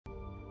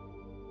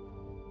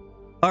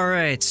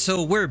Alright,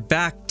 so we're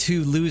back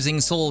to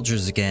losing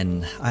soldiers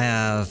again.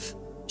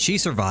 She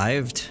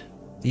survived,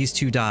 these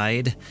two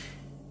died,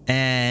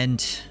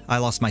 and I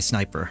lost my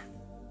sniper.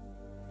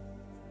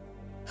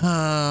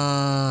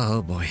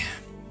 Oh boy.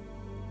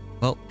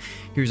 Well,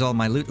 here's all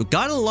my loot. We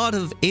got a lot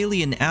of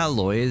alien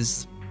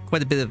alloys,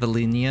 quite a bit of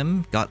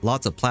aluminium, got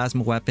lots of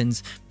plasma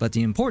weapons, but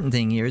the important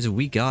thing here is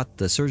we got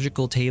the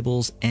surgical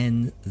tables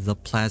and the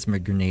plasma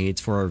grenades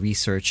for our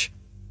research.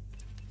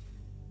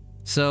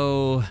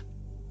 So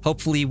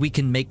hopefully we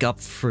can make up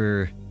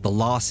for the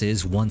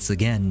losses once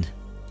again.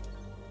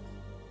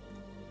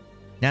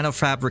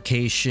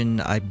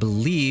 Nanofabrication, I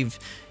believe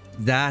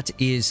that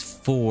is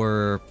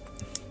for...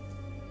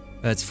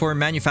 it's for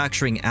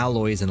manufacturing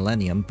alloys and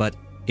selenium, but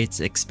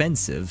it's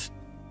expensive.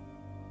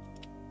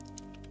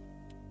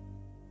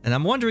 And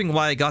I'm wondering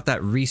why I got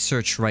that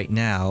research right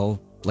now,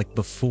 like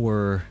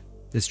before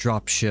this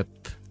dropship,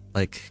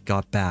 like,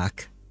 got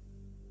back.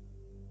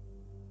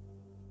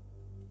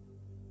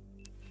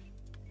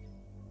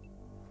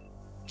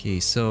 Okay,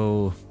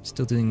 so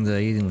still doing the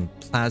alien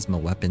plasma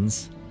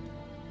weapons.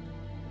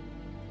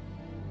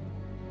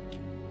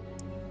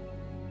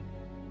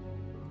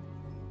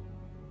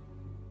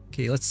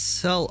 Okay, let's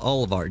sell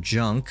all of our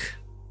junk.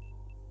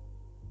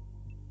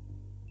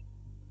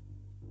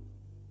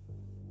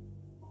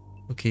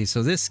 Okay,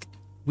 so this...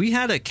 we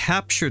had a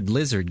captured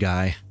lizard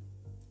guy.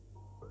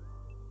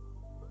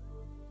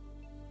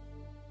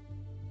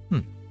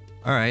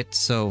 Alright,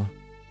 so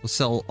we'll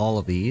sell all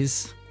of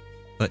these.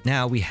 But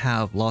now we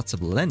have lots of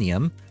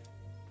selenium.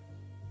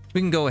 We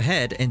can go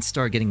ahead and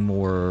start getting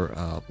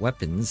more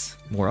weapons,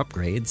 more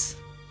upgrades.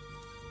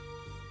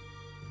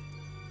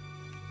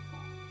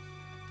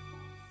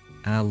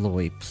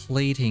 Alloy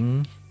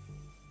plating.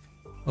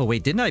 Oh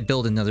wait, didn't I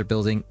build another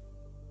building?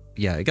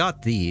 Yeah, I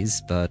got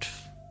these, but...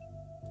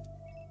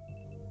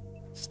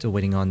 still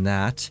waiting on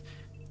that.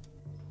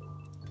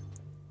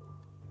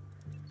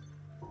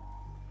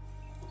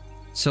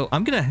 So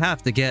I'm gonna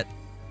have to get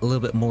a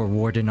little bit more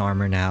Warden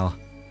armor now.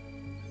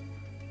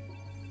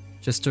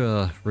 Just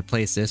to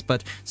replace this,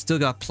 but still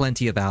got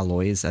plenty of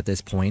alloys at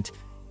this point.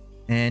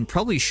 And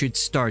probably should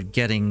start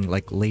getting,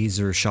 like,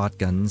 laser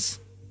shotguns.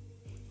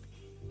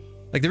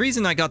 Like, the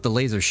reason I got the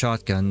laser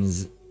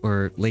shotguns,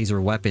 or laser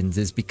weapons,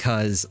 is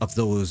because of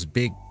those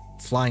big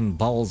flying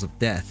balls of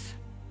death.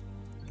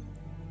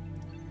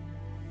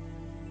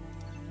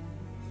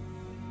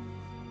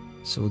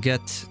 So we'll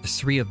get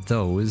 3 of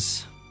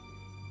those.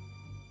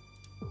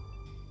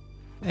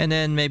 And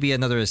then maybe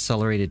another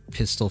accelerated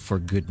pistol for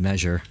good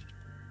measure.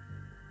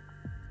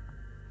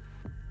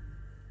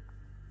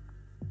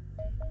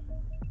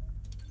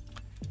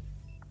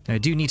 I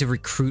do need to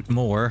recruit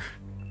more.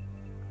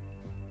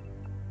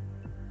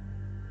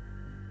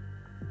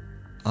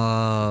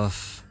 Your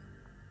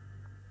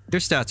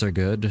stats are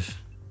good.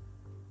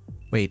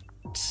 Wait,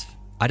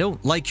 I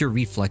don't like your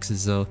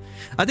reflexes though.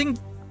 I think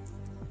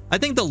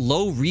the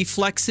low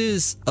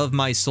reflexes of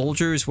my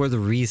soldiers were the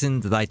reason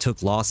that I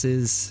took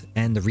losses,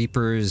 and the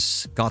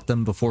Reapers got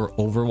them before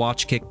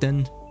Overwatch kicked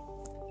in.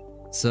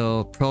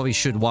 So probably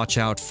should watch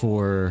out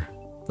for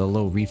the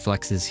low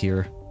reflexes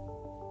here.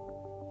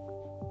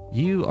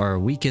 You are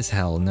weak as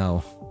hell,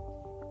 no.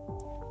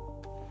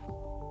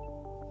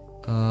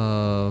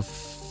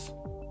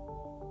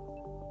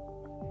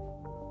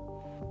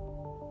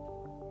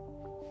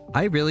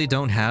 I really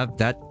don't have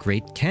that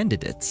great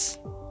candidates.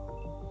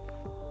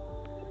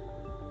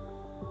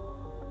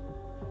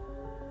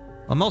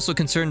 I'm also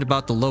concerned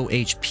about the low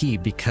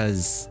HP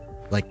because,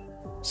 like,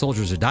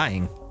 soldiers are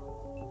dying.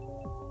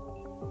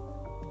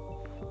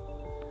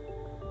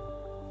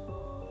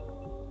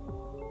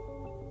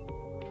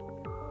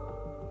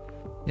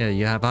 Yeah,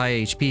 you have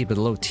high HP but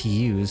low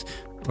TUs.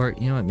 Or,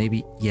 you know what,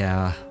 maybe,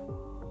 yeah.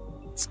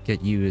 Let's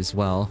get you as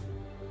well.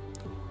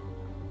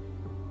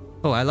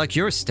 Oh, I like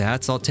your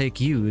stats, I'll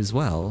take you as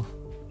well.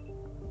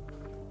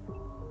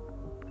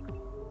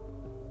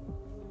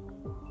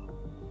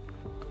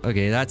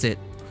 Okay, that's it.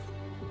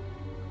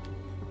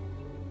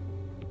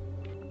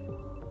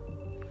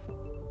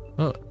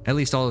 Well, at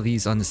least all of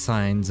these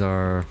unassigns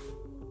are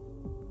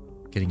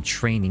getting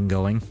training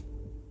going.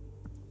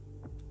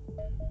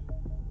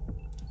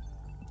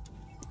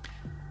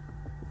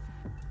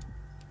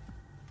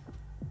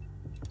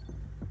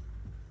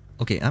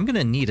 Okay, I'm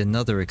gonna need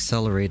another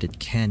accelerated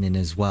cannon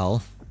as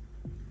well.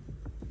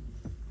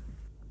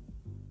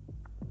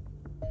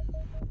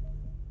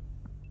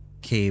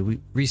 Okay, we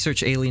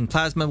research alien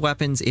plasma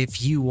weapons.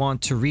 If you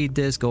want to read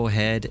this, go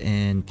ahead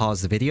and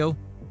pause the video.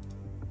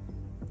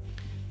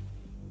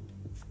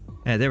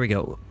 There we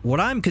go. What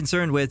I'm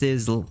concerned with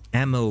is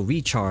ammo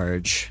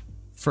recharge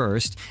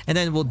first, and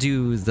then we'll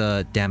do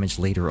the damage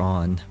later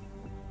on.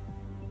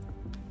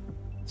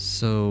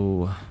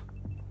 So...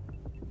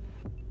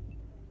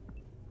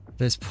 at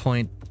this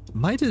point,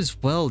 might as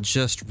well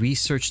just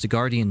research the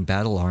Guardian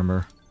battle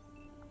armor.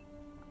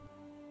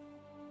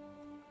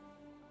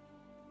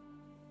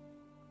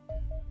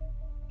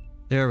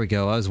 There we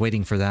go, I was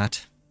waiting for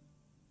that.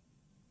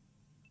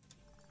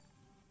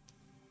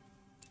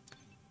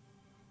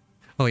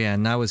 Oh yeah,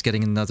 and I was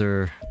getting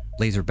another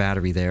laser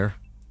battery there.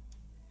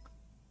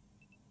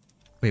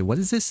 Wait, what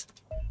is this?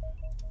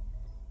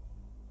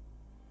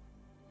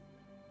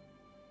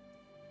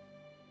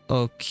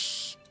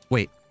 Okay,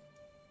 wait.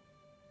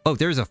 Oh,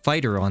 there's a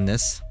fighter on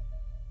this.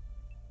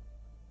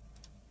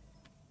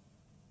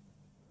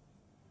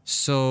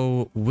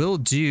 So, we'll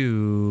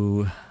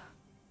do...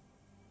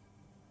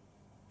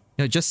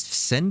 You know, just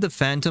send the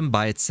Phantom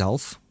by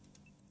itself.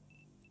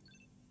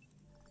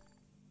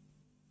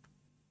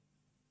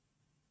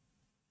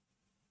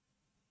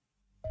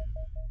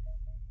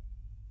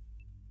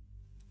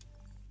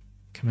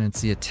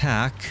 Commence the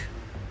attack.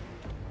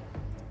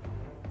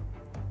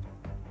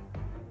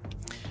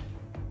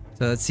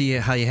 So let's see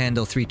how you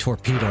handle 3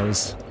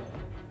 torpedoes.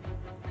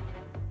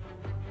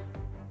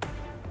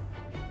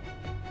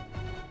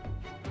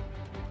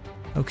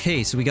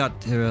 Okay, so we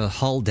got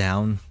hull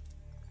down.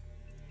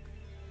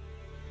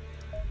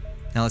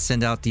 Now let's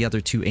send out the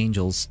other 2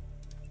 angels.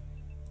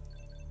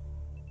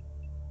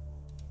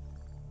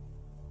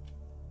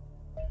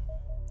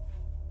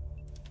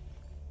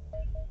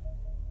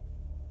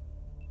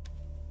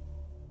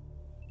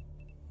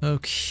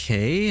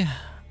 Okay.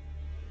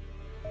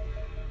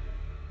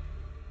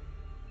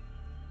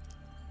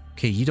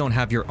 Okay, you don't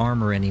have your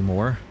armor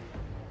anymore.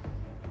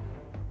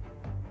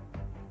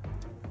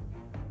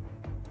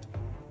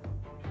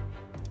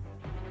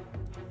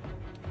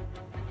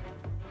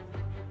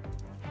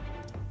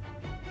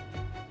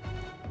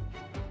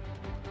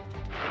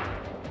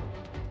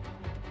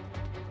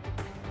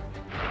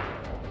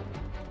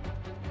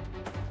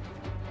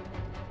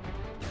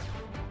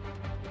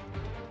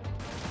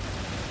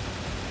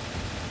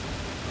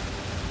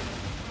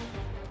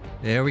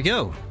 There we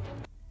go.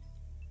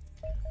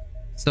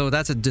 So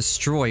that's a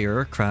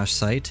destroyer crash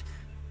site.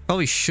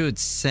 Probably should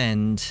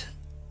send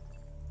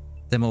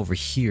them over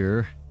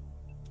here.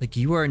 Like,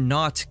 you are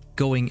not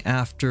going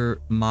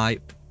after my...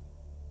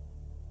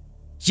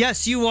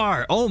 Yes, you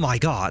are! Oh my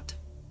god!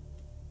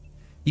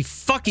 You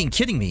fucking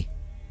kidding me?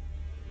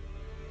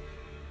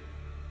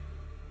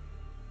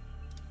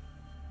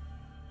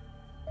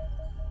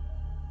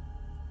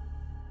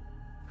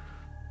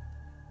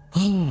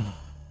 Oh.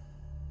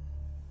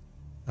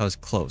 That was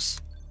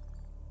close.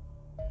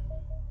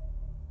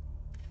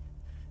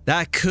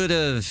 That could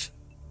have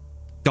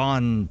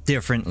gone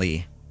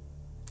differently.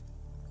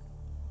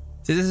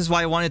 See, this is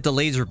why I wanted the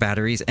laser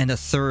batteries and a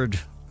third,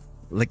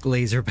 like,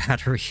 laser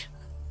battery.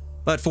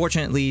 But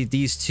fortunately,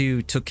 these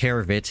 2 took care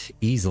of it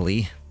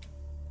easily.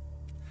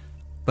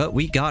 But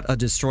we got a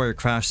destroyer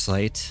crash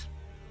site.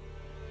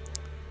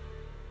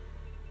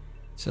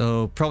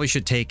 So, probably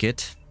should take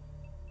it.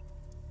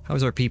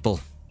 How's our people?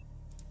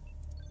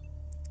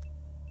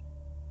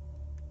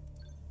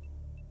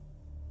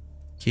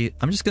 Okay,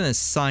 I'm just gonna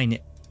assign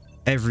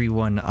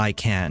everyone I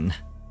can.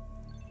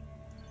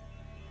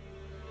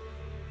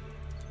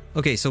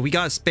 Okay, so we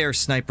got a spare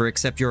sniper,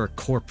 except you're a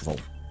corporal.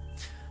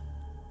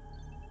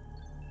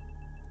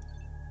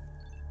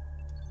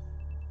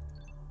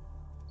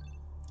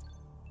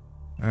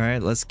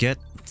 Alright, let's get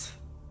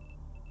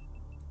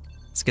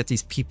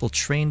these people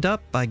trained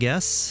up, I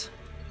guess.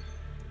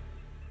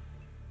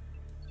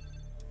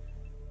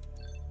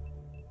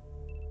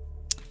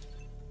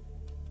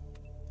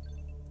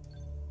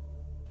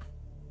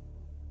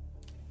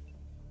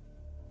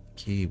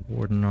 Okay,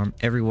 warden armor.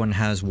 Everyone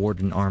has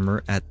warden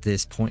armor at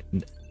this point.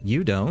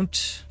 You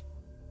don't.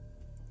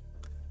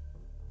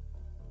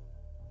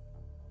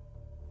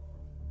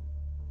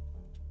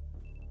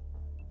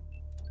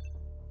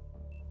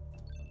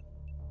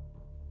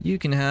 You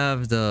can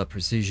have the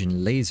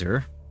precision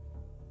laser.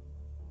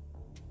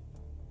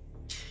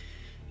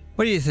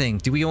 What do you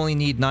think? Do we only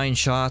need 9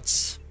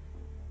 shots?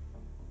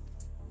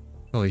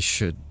 Probably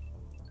should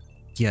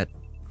get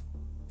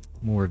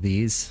more of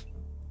these.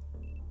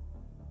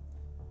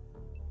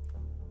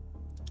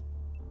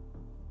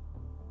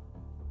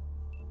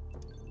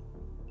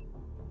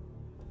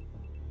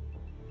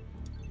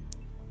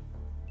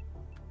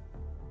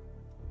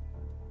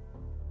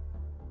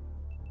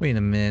 Wait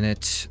a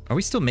minute. Are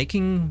we still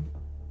making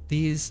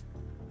these?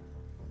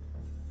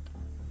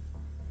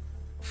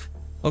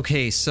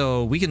 Okay,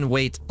 so we can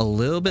wait a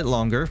little bit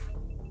longer.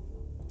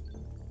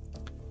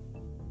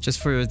 Just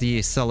for the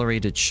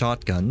accelerated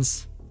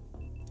shotguns.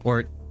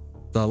 Or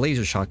the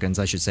laser shotguns,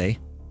 I should say.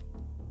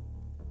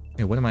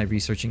 Okay, what am I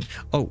researching?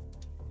 Oh,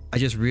 I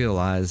just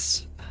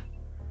realized.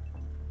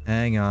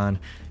 Hang on.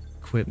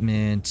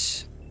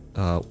 Equipment.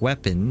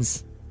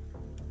 Weapons.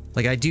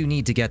 Like, I do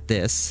need to get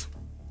this.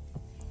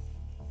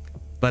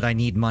 But I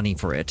need money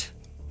for it.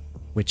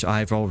 Which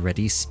I've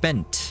already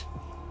spent.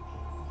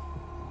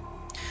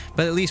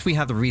 But at least we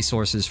have the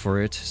resources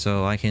for it,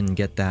 so I can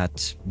get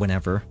that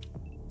whenever.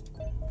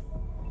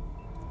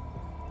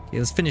 Okay,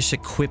 let's finish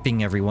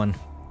equipping everyone.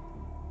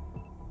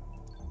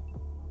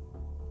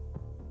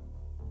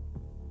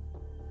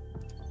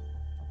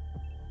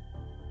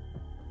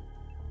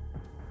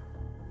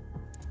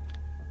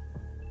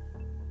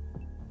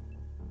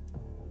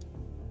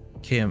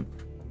 Okay,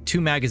 2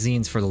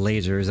 magazines for the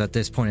lasers at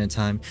this point in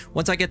time.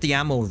 Once I get the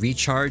ammo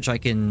recharge, I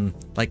can,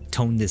 like,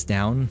 tone this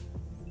down.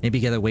 Maybe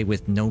get away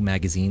with no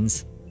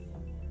magazines.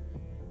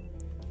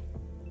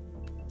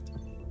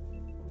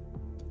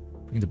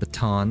 Bring the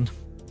baton.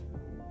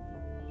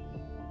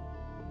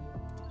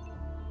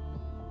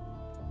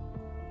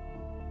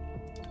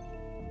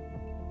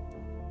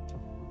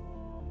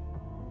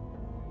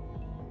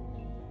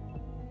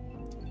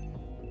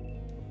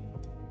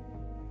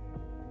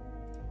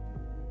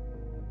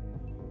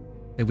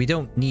 We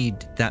don't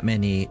need that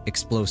many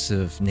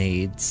explosive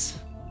nades.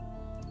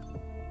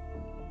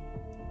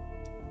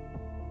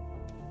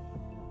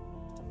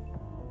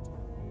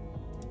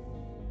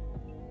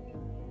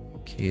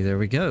 Okay, there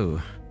we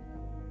go.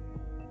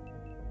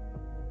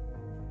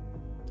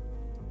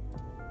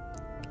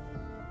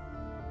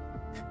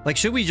 Like,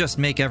 should we just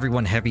make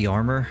everyone heavy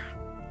armor?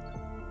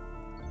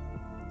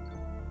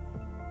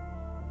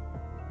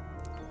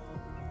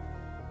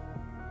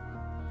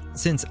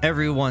 Since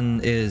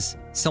everyone is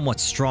somewhat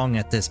strong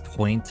at this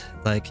point,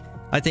 like,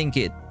 I think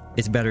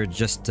it's better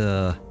just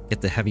to get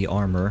the heavy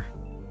armor.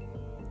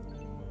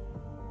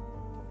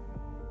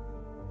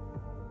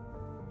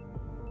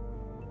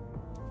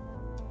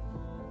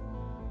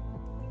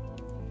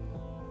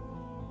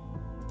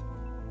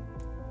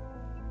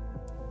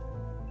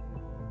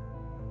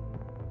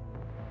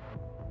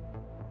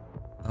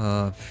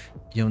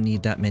 You don't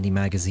need that many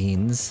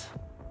magazines.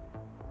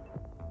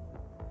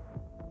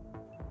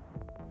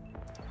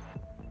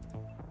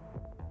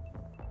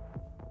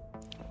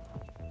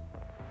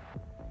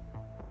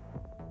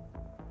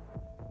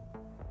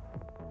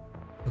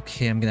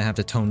 Okay, I'm gonna have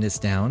to tone this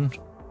down.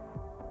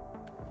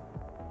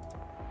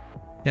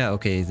 Yeah,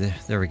 okay,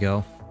 there we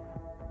go.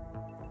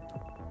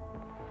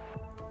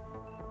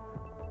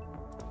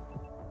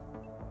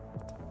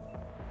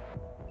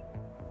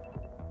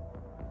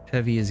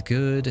 Heavy is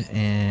good,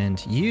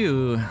 and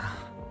you...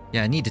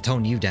 Yeah, I need to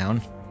tone you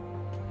down.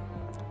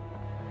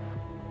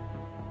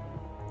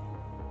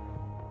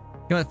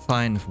 You know what,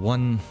 fine,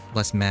 1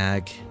 less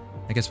mag.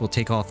 I guess we'll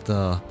take off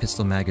the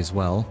pistol mag as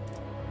well.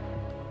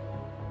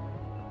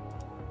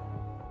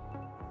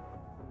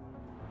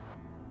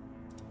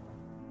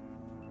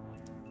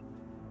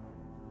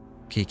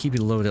 Okay, keep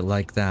it loaded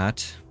like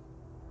that.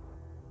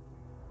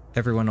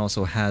 Everyone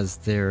also has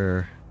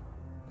their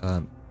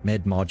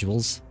med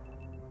modules.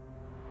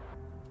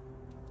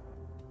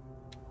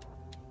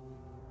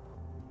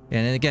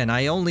 And again,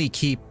 I only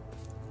keep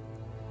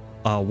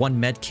 1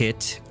 med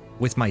kit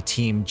with my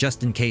team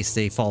just in case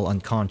they fall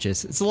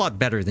unconscious. It's a lot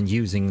better than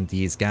using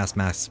these gas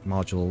mask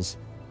modules.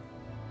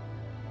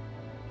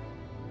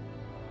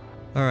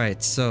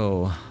 Alright,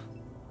 so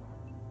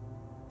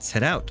let's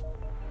head out.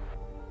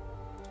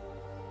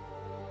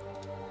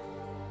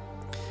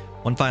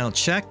 One final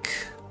check.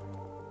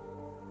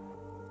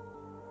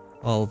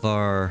 All of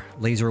our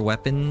laser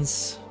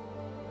weapons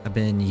have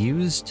been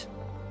used.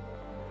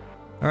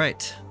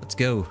 Alright, let's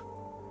go.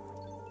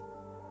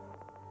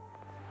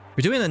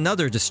 We're doing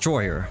another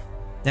destroyer.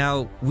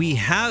 Now, we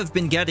have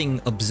been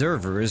getting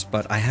observers,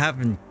 but I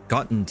haven't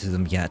gotten to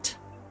them yet.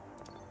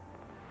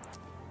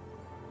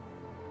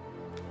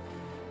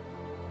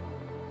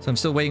 So I'm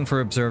still waiting for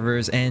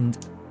observers, and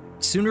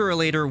sooner or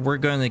later we're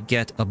going to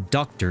get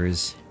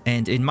abductors.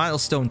 And in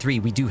Milestone 3,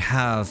 we do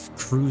have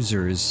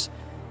cruisers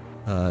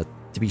to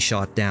be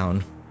shot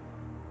down.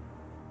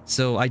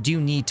 So I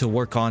do need to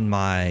work on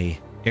my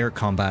air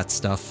combat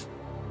stuff.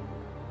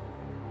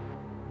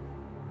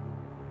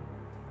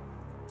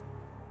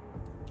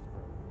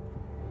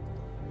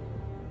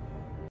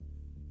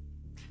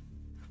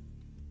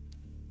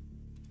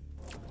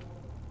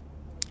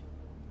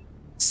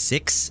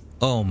 Six?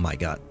 Oh my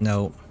god,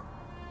 no.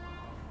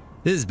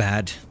 This is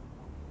bad.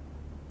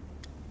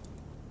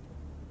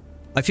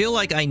 I feel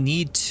like I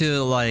need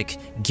to,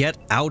 like, get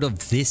out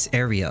of this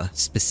area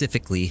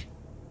specifically.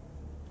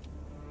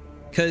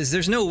 Because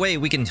there's no way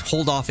we can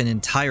hold off an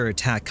entire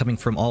attack coming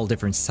from all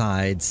different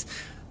sides.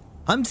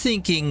 I'm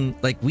thinking,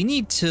 like, we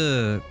need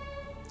to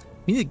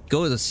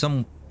go to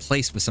some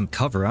place with some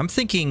cover. I'm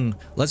thinking,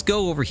 let's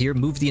go over here,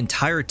 move the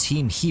entire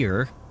team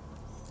here.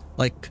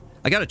 Like,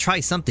 I gotta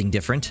try something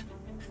different.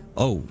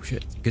 Oh,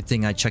 shit. Good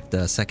thing I checked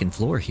the second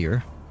floor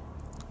here.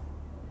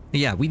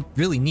 Yeah, we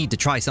really need to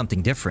try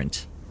something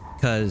different.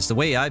 Because the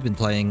way I've been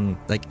playing,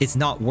 like, it's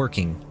not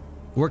working.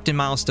 Worked in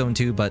Milestone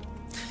 2, but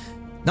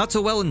not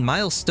so well in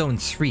Milestone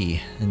 3.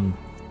 And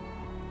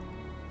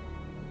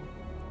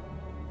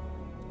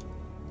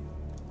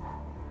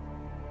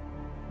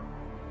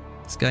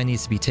this guy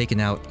needs to be taken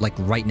out, like,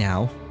 right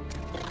now.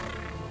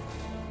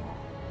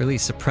 Really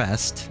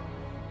suppressed.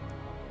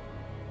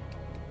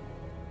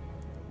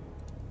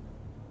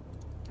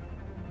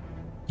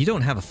 You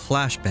don't have a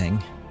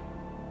flashbang.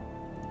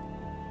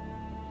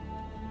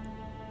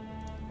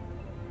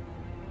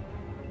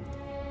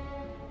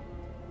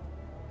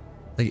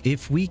 Like,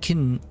 if we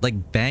can,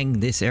 like, bang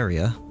this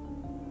area.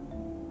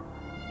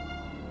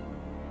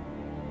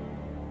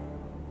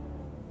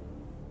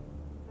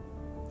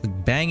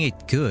 Like, bang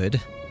it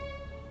good.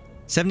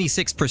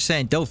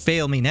 76%, don't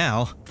fail me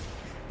now.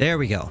 There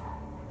we go.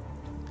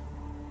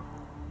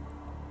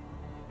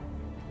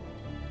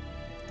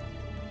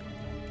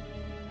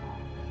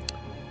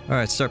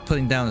 Alright, start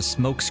putting down a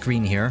smoke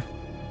screen here.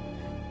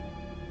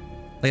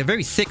 Like a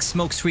very thick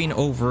smoke screen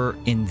over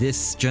in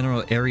this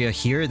general area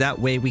here. That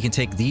way we can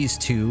take these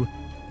two,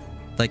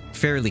 like,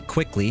 fairly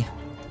quickly.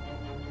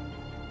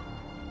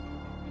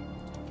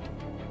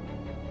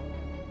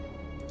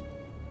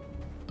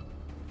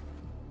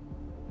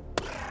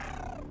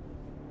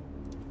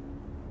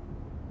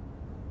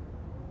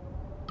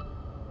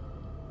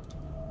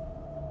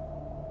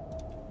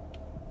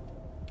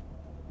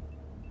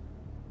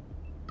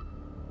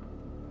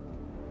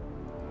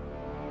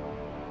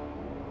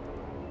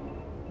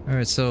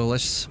 Alright, so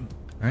let's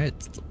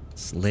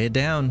lay it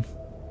down.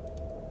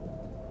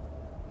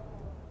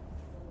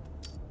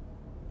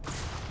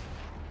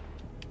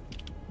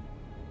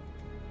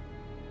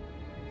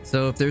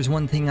 So if there's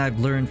one thing I've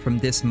learned from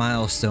this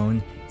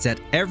milestone, it's that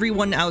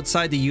everyone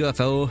outside the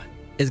UFO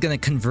is gonna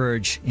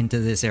converge into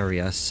this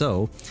area.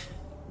 So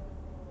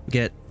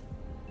we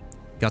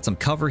got some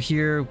cover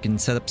here, we can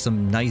set up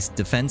some nice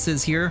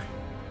defenses here.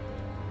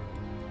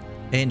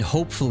 And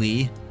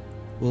hopefully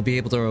we'll be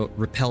able to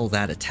repel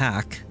that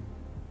attack.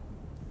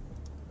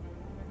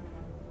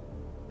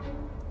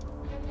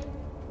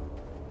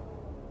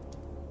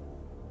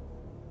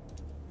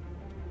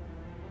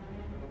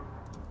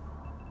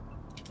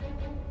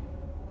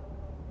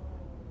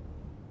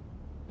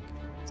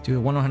 Let's do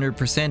it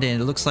 100%, and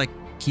it looks like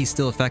he's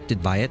still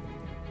affected by it.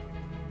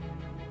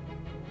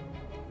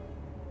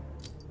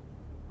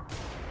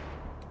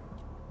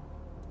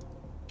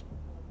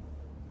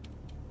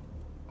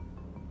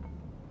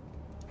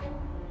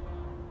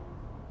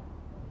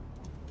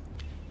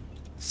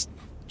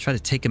 Try to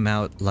take him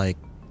out, like,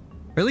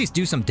 or at least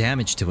do some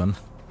damage to him.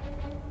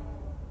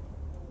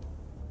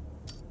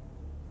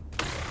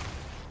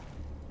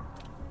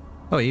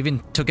 Oh, he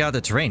even took out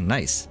the terrain.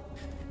 Nice.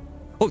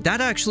 Oh,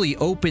 that actually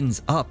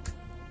opens up.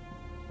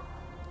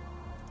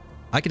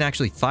 I can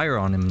actually fire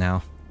on him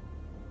now.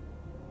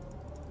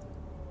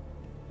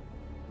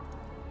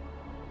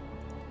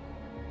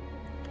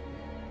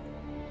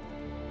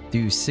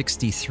 Do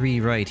 63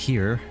 right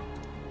here.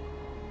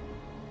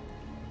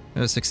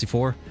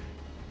 64.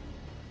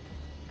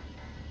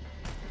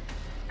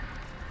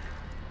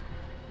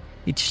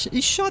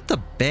 He shot the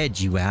bed,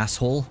 you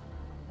asshole.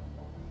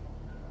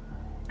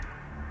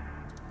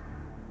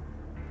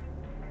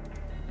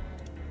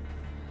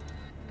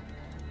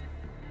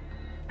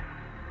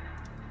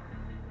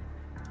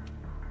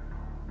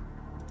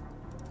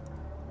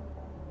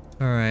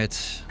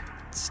 Alright,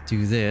 let's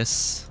do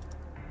this.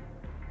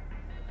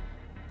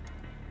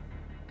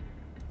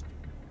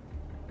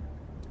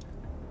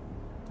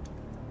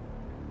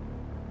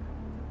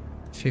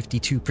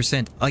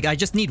 %. Like, I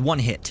just need one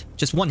hit.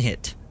 Just one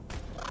hit.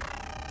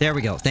 There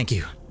we go. Thank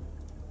you.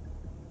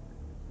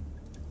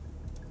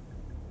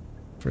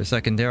 For a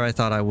second there, I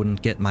thought I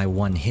wouldn't get my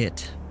one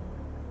hit.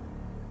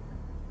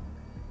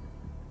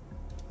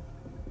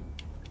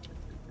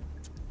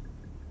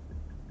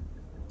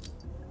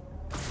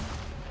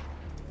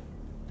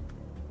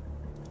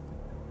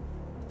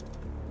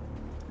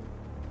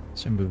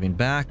 So I'm moving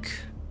back.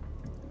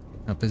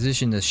 Now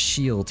position the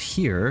shield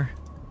here.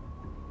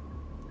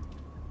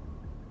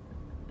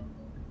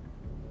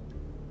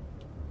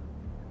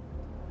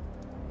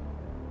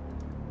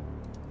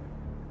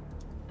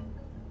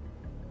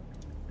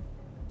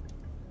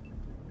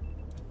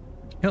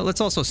 You know,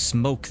 let's also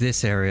smoke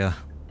this area.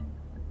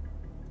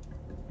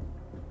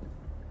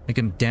 Make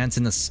him dance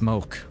in the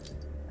smoke.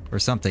 Or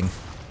something.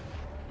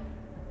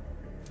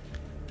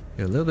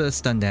 Get a little bit of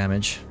stun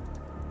damage.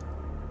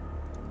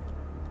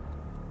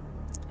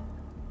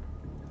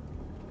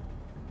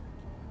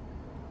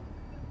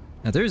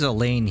 Now there's a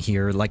lane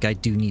here, like I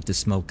do need to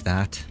smoke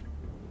that.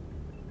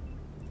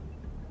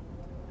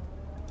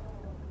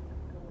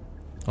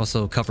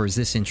 Also covers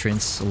this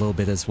entrance a little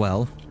bit as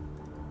well.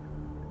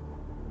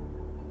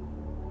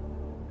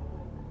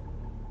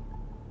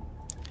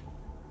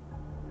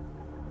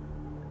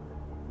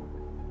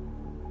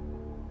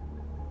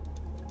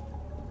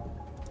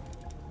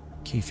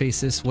 Okay,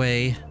 face this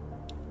way.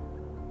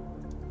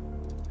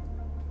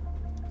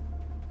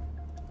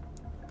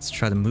 Let's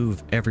try to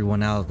move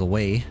everyone out of the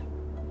way.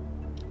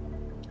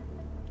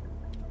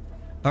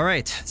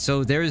 Alright,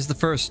 so there's the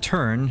first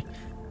turn.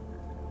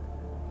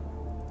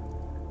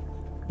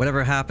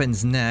 Whatever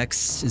happens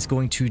next is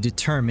going to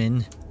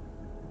determine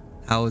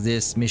how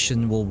this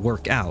mission will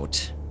work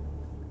out.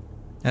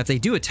 Now, if they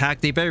do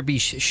attack, they better be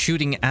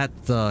shooting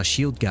at the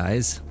shield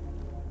guys.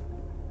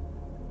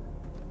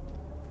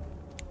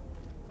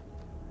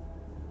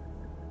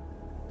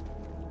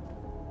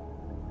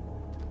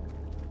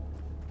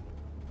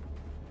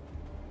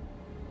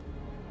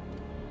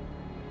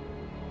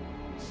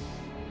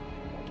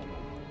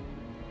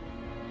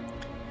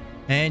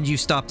 And you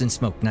stopped and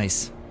smoked.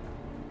 Nice.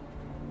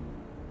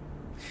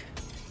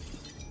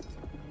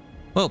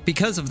 Well,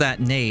 because of that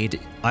nade,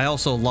 I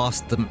also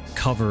lost the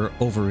cover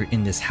over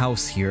in this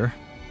house here.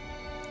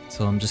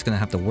 So I'm just gonna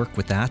have to work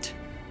with that.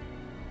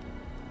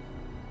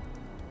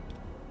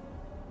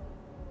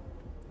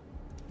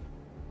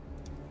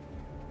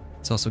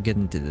 Let's also get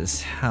into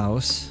this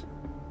house.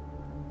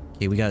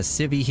 Okay, we got a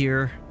civvy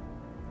here.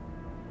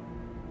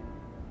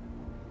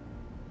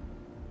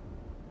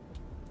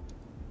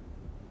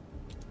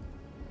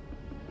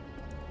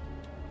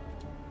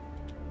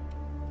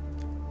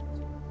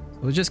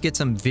 We'll just get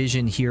some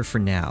vision here for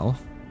now.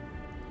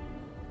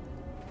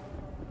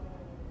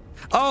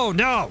 Oh,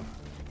 no!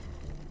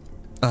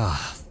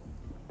 Ugh.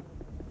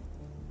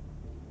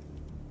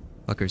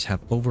 Fuckers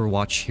have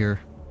Overwatch here.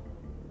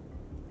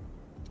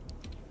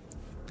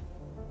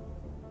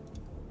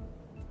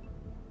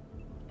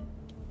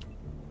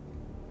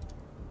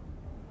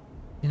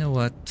 You know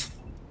what?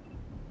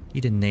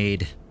 Need a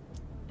nade.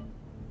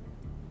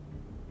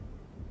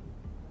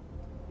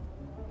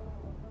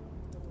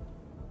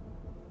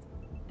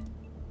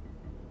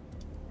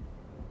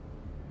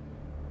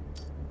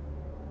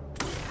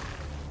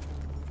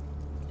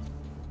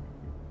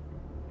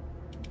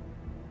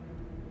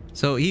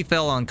 So he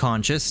fell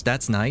unconscious.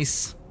 That's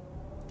nice.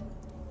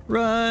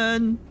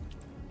 Run!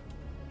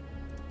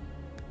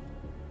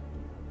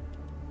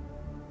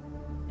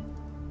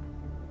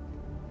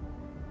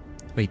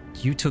 Wait,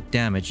 you took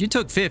damage. You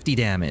took 50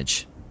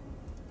 damage.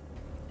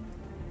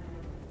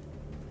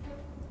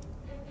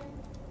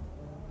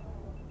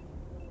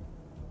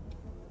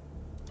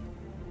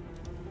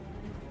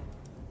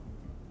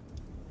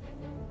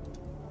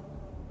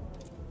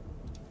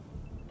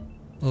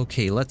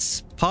 Okay,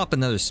 let's pop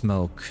another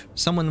smoke.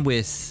 Someone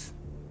with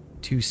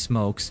 2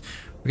 smokes.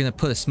 We're gonna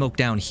put a smoke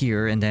down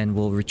here, and then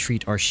we'll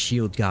retreat our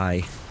shield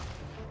guy.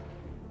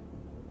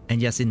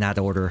 And yes, in that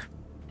order.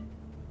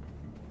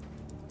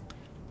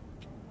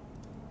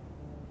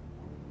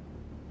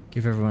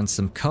 Give everyone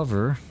some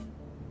cover.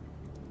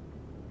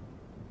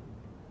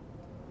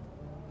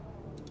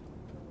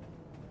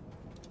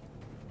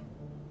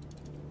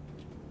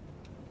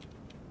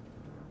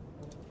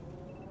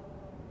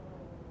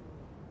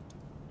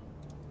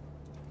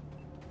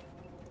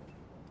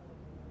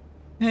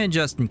 And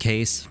just in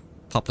case,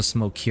 pop a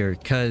smoke here,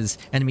 because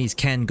enemies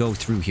can go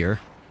through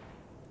here.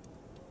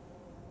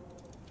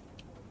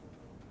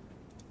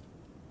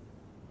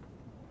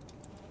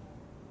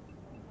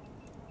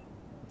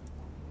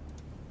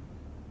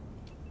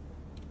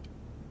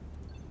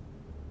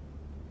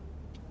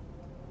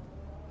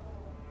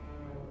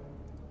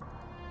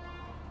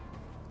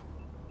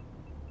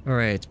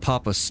 Alright,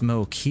 pop a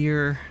smoke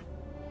here.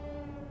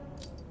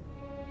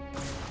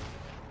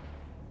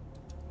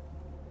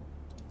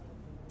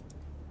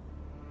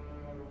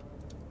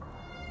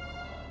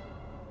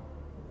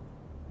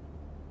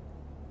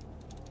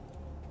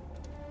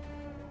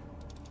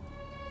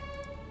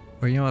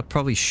 Or, you know, I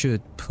probably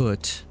should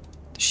put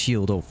the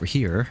shield over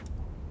here.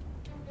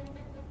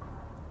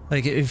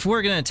 Like, if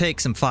we're gonna take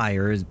some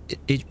fire,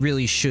 it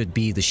really should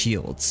be the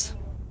shields.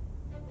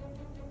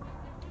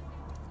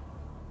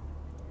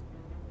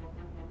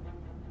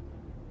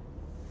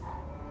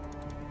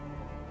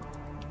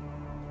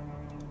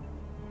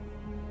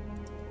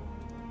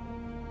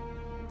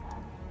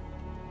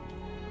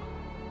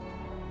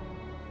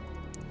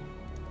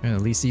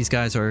 At least these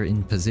guys are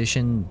in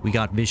position. We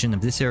got vision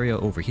of this area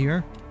over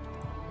here.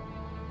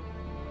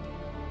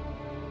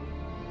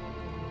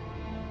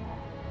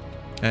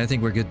 I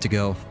think we're good to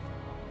go.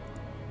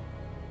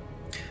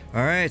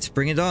 Alright,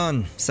 bring it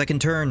on.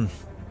 Second turn.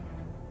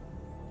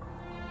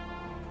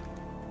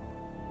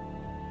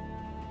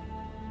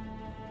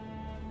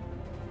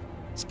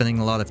 Spending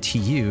a lot of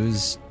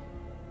TUs.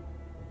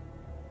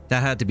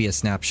 That had to be a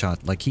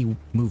snapshot. Like, he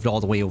moved all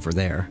the way over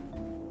there.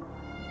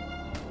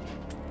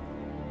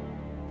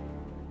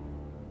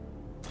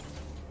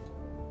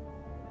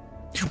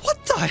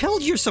 What the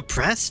hell? You're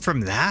suppressed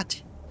from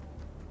that?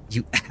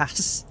 You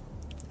ass.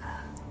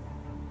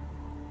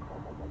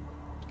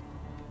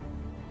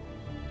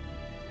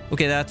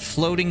 Okay, that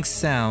floating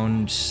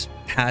sound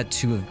had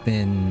to have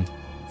been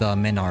the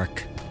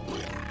Menarch.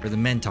 Or the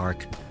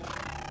Mentarch.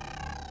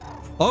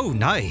 Oh,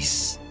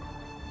 nice!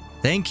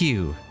 Thank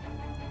you.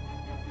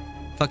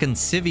 Fucking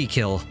civvy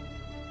kill.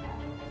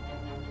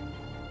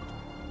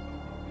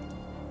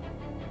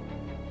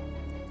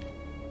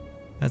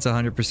 That's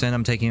 100%.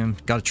 I'm taking him.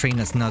 Gotta train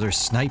us another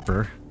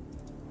sniper.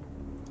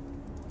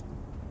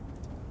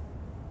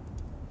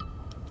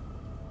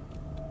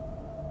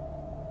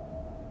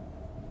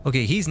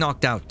 Okay, he's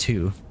knocked out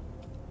too.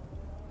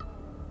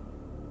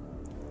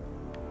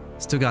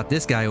 Still got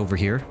this guy over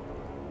here.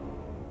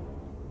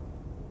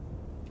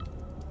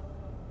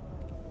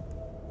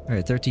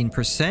 Alright,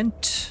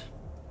 13%.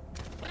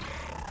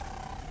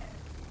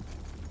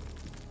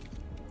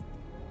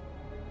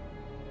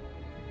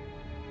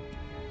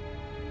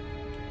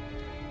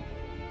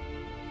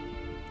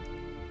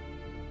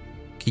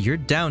 Okay, you're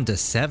down to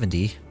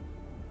 70.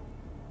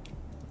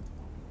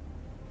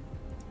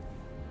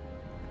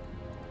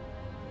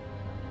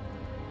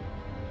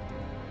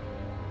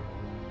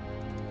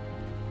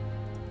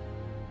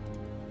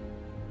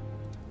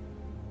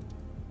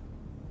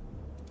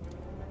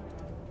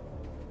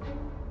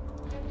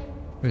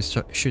 We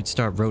should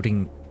start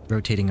rotating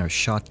our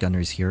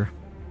shotgunners here.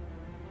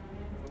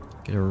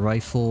 Get a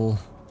rifle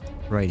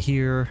right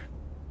here.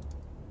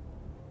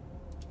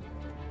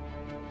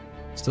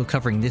 Still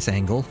covering this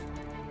angle.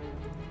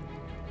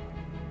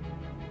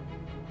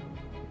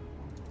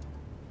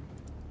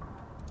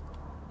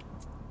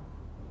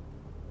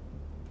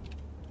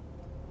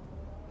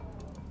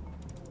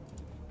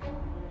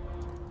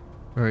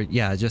 Or,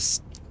 yeah,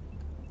 just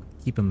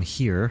keep him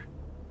here.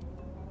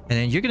 And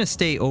then you're gonna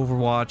stay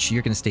Overwatch,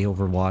 you're gonna stay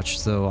Overwatch,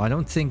 so I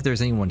don't think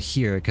there's anyone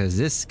here, because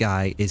this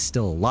guy is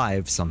still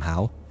alive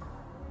somehow.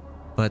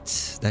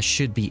 But that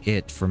should be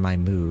it for my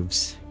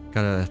moves.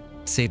 Gotta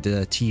save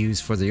the TUs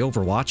for the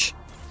Overwatch.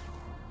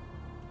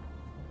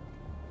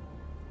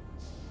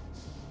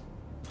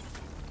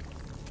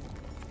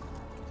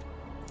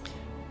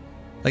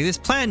 Like, this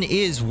plan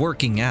is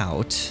working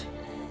out.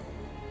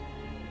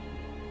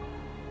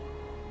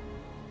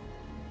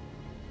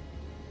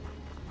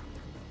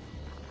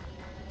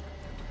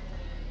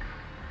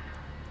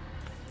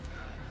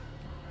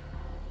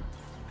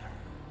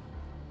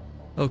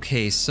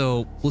 Okay,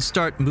 so we'll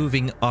start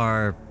moving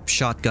our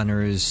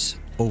shotgunners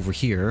over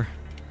here.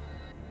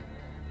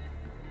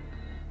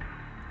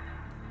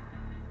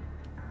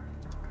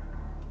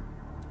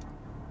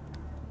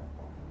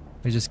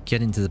 We just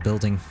get into the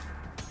building.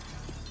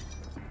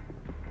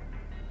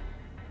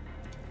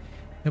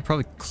 I'll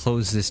probably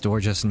close this door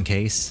just in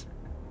case.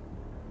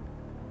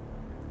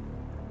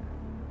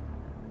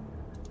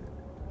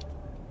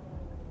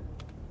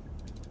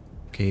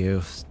 Okay,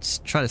 let's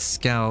try to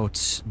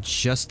scout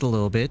just a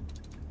little bit.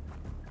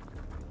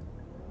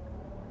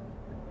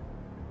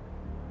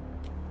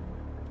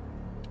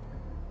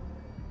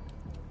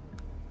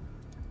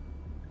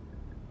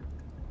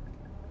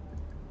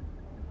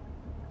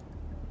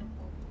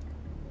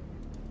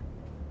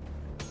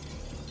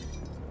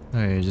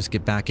 Alright, just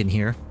get back in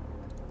here.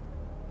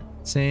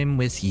 Same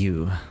with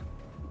you.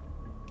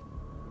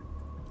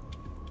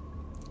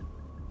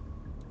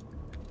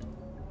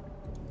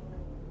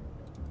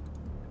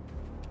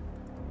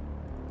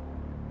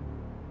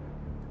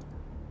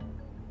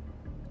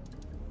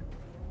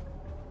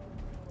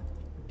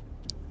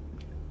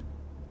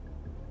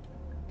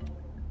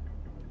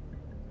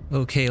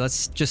 Okay,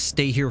 let's just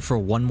stay here for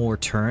one more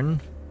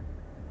turn.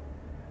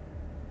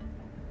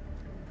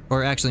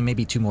 Or actually,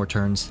 maybe 2 more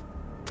turns.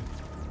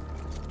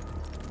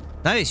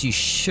 Nice, you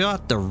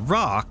shot the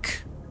rock.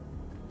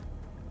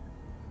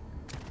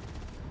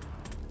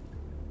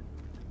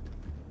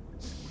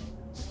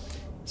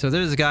 So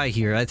there's a guy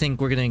here. I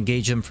think we're gonna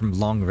engage him from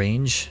long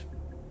range.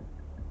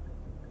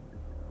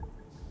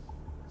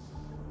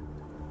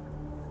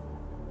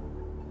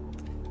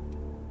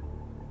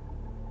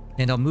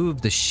 And I'll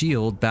move the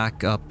shield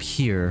back up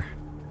here.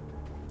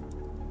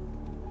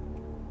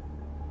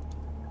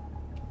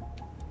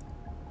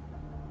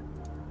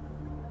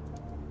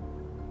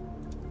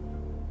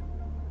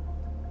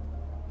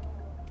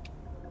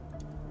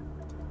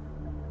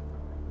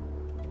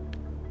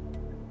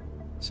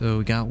 So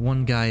we got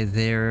one guy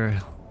there.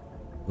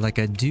 Like,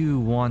 I do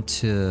want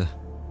to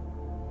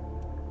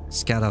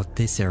scout out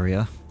this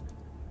area.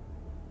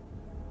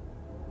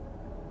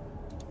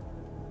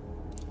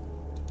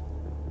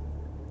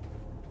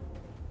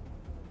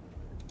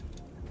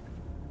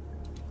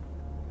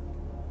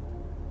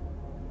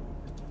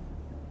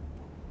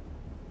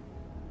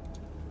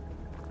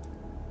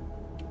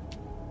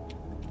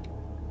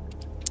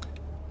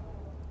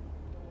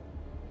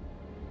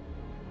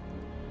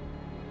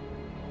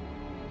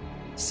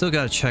 Still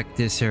gotta check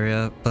this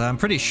area, but I'm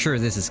pretty sure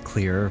this is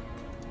clear.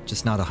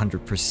 Just not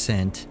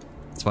 100%.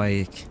 That's why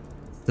I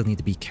still need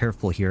to be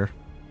careful here.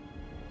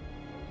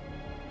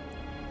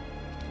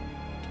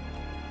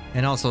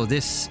 And also,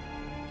 this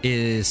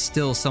is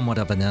still somewhat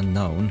of an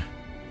unknown.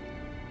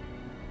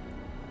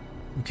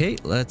 Okay,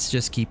 let's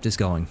just keep this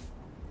going.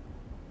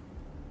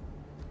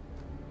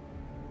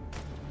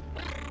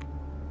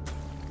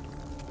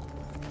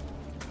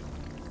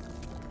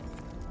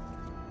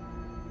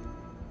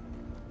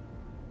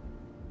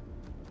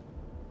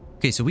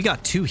 Okay, so we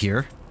got 2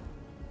 here.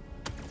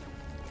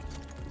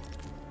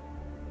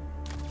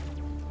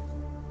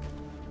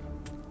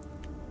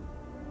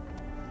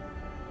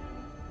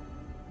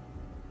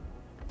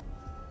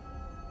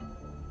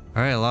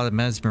 Alright, a lot of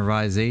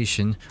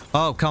mesmerization.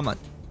 Oh, come on.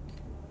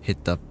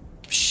 Hit the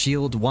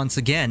shield once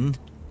again.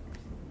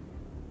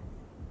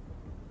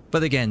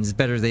 But again, it's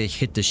better they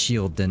hit the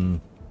shield than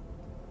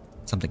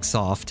something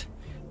soft.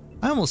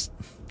 The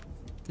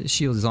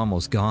shield is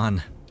almost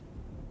gone.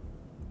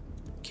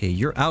 Okay,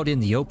 you're out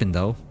in the open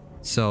though,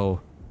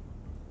 so...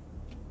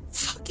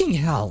 Fucking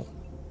hell!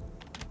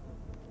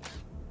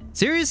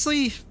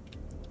 Seriously?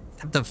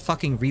 Have to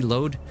fucking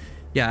reload?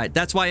 Yeah,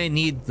 that's why I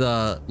need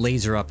the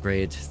laser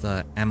upgrade,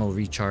 the ammo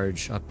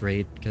recharge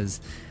upgrade,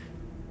 because...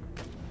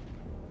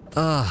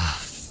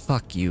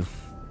 fuck you.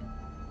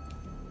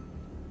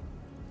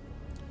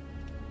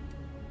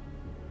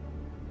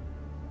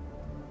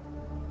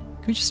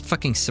 Can we just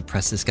fucking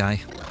suppress this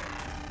guy?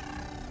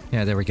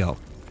 Yeah, there we go.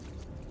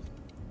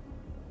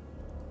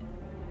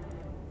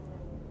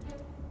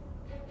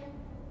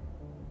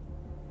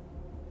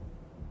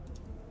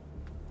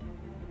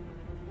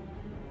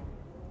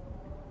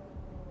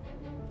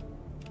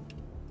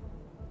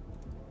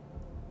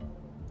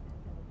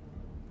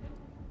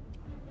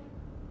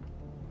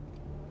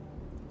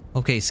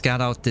 Okay, scout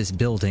out this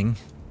building.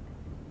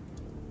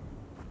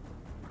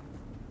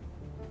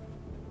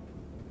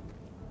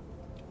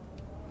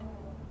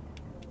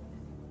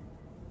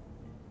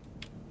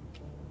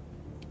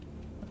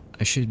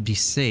 I should be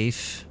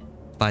safe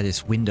by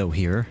this window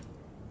here.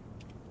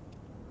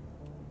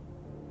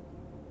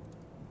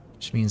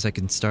 Which means I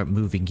can start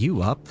moving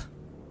you up.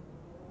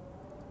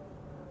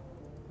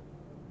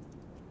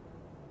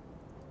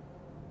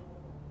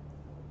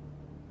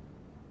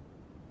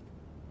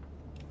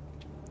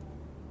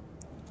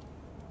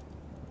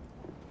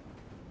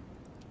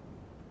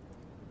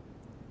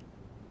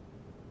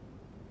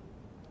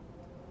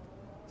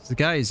 The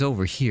guy is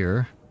over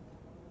here,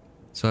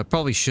 so I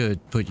probably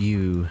should put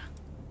you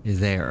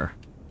there.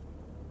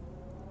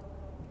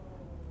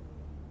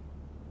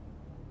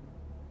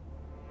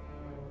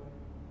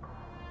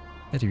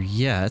 Better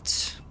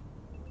yet,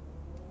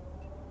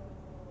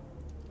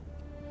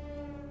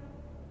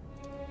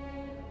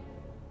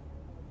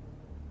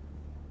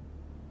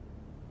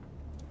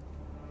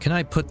 can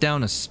I put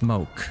down a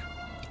smoke?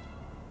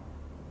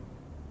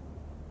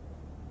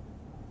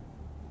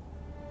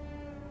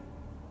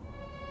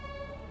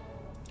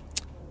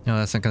 No,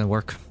 that's not gonna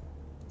work.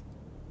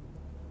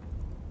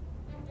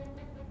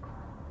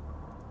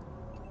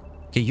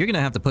 Okay, you're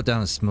gonna have to put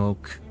down a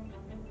smoke,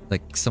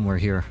 like somewhere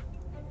here.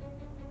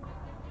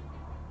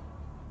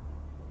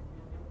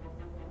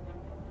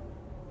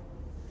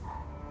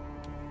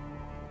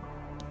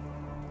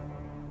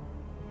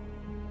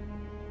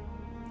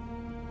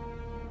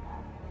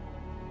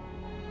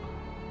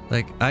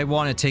 Like, I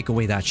want to take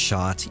away that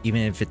shot, even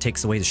if it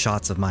takes away the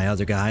shots of my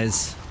other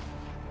guys.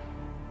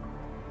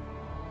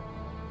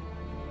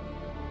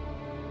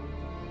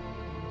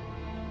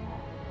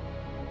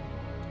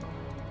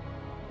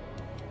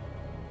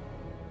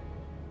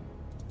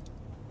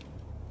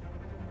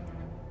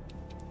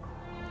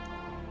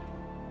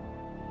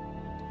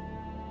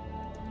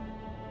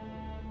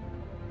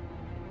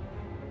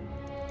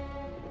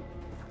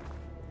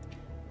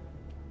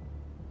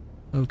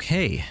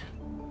 Okay.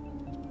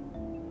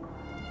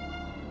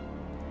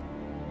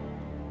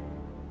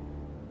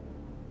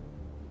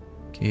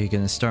 Okay,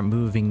 gonna start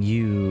moving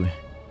you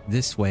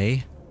this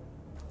way.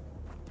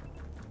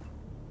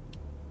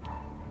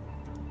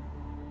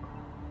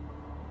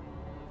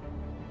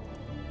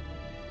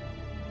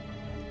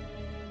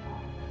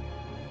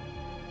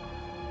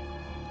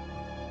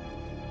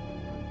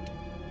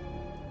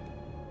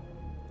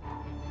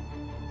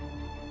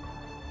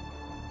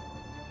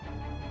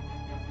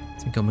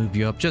 I think I'll move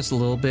you up just a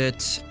little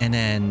bit, and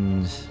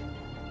then...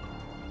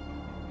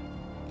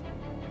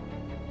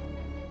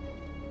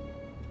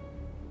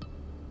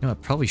 You know, I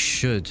probably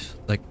should,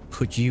 like,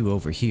 put you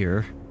over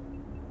here.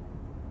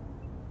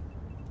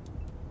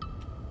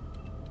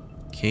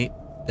 Okay,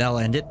 that'll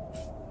end it.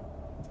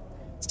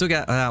 Still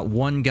got that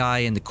one guy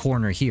in the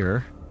corner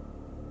here.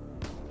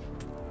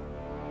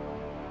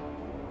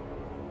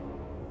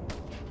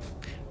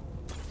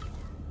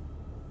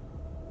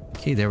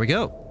 Okay, there we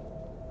go.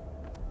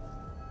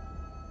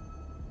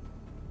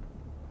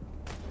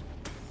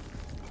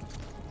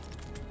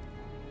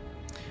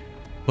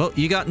 Well,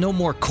 you got no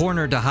more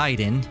corner to hide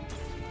in.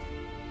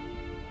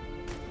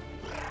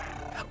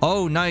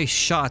 Oh, nice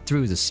shot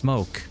through the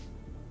smoke.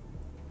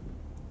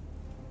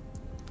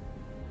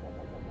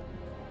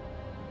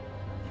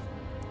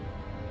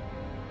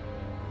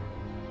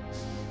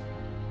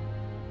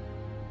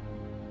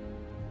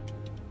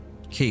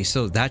 Okay,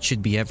 so that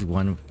should be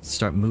everyone.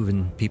 Start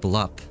moving people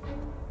up.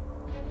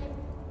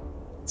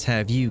 Let's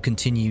have you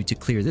continue to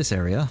clear this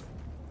area.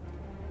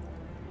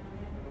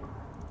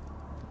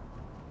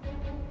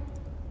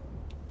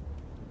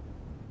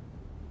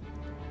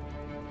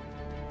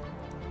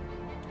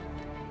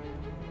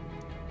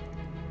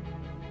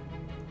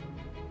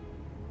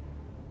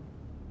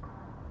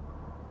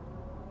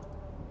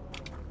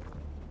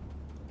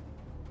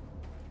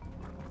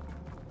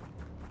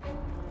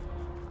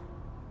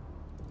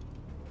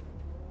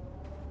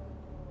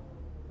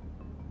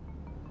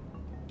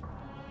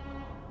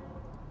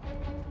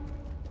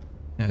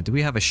 Do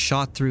we have a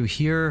shot through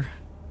here?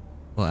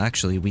 Well,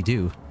 actually, we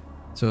do.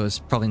 So it's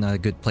probably not a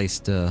good place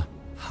to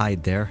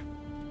hide there.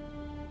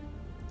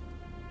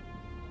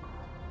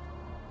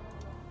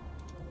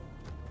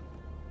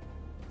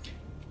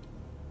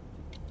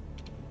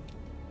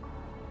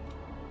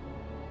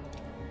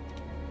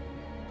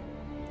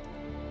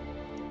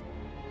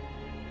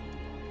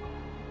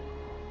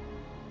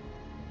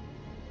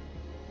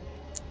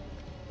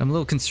 I'm a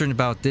little concerned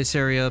about this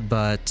area,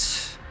 but...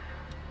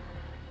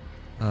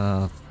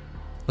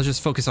 let's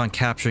just focus on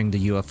capturing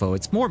the UFO.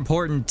 It's more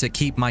important to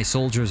keep my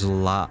soldiers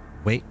alive.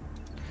 Wait.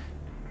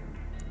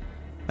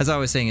 As I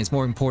was saying, it's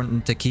more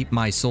important to keep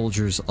my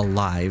soldiers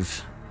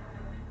alive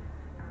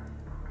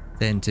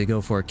than to go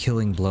for a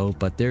killing blow.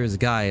 But there's a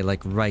guy,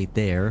 like, right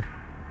there.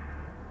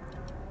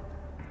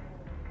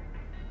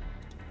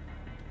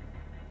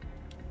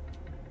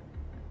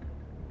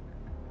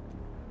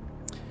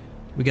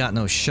 We got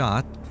no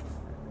shot.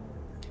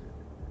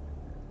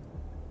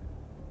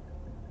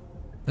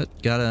 But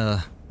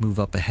gotta move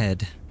up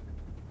ahead.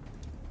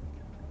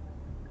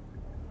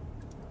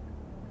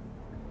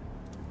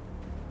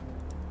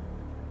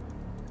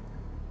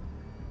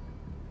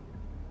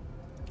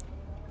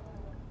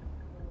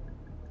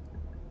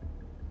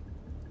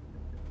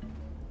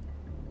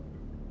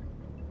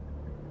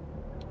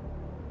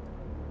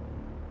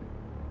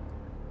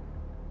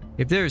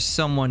 If there's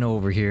someone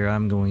over here,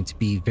 I'm going to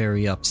be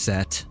very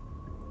upset.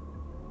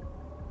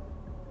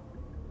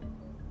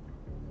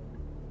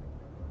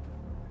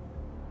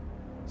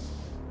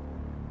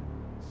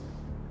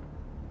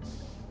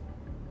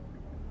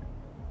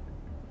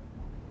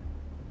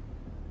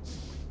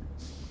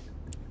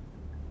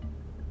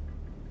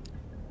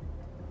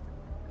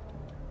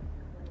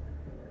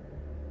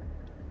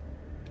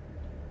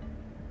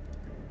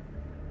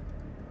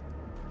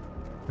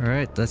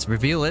 Alright, let's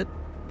reveal it.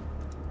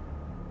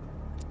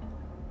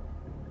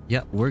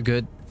 Yep, we're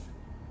good.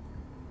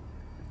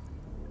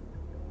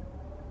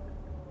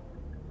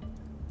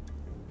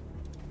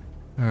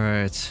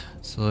 Alright,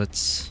 so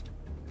let's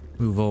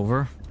move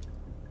over.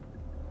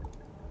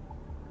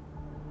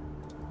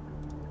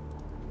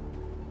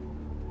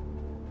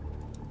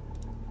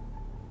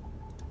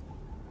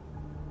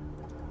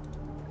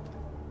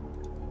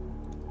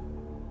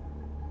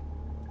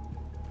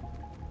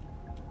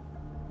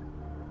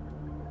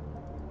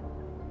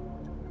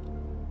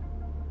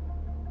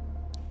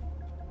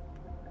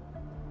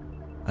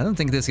 I don't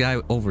think this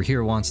guy over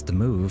here wants to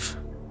move.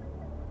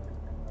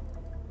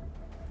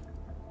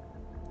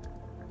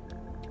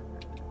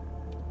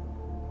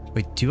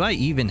 Wait, do I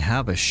even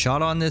have a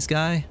shot on this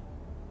guy?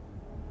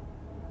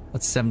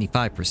 That's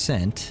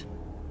 75%.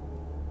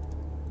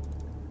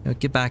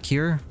 Get back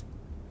here.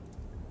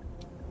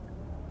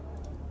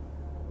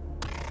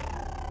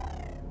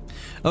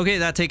 Okay,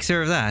 that takes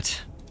care of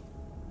that.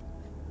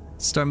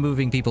 Start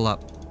moving people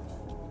up.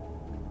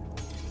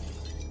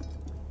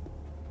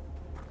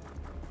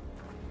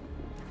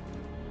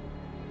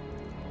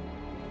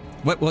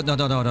 What?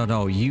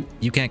 No.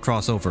 You can't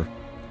cross over.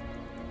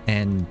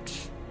 And...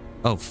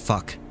 oh,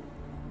 fuck.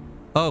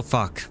 Oh,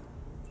 fuck.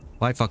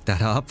 Why fuck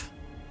that up?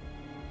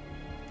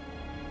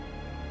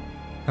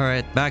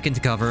 Alright, back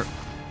into cover.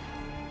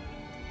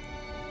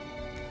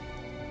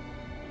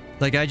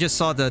 Like, I just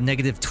saw the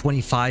negative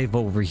 25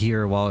 over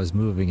here while I was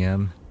moving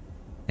him.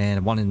 And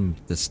I wanted him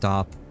to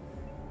stop.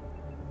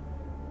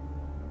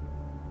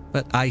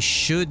 But I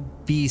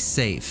should be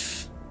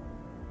safe.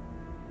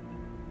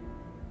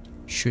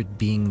 Should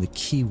being the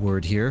key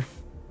word here.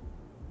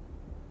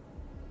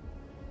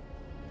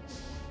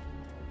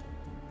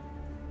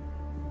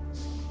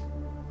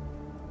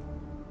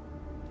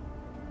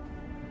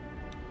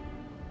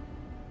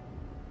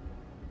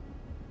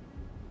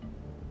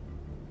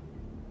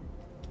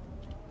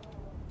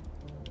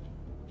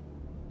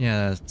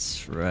 Yeah,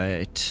 that's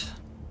right.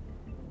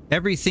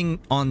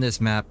 Everything on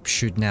this map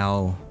should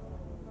now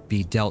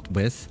be dealt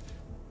with.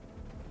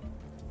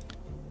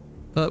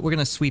 But we're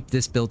gonna sweep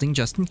this building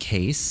just in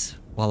case,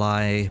 while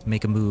I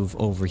make a move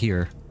over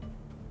here.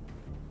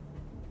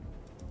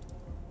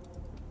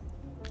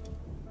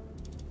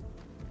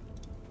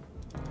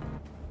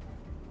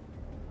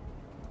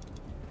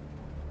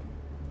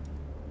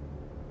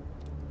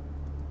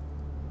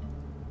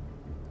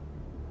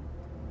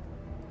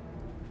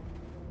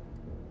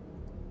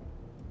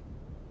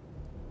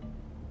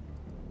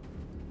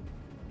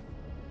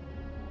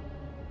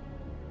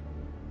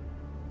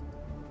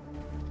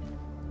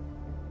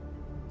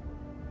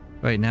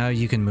 Right, now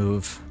you can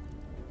move.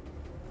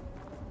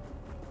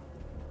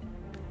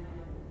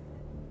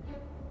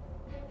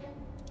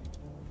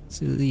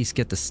 So at least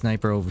get the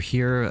sniper over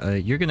here.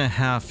 You're gonna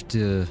have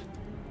to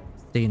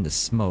stay in the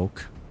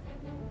smoke.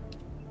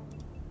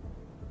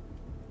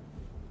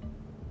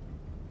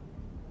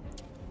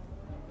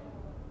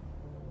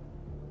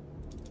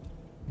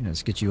 Yeah,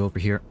 let's get you over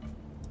here.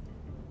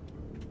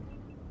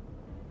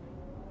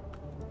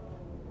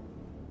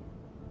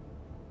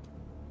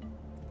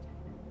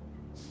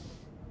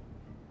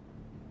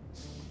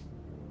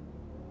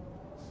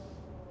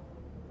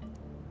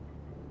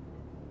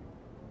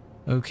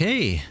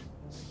 Okay.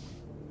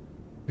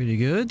 Pretty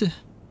good.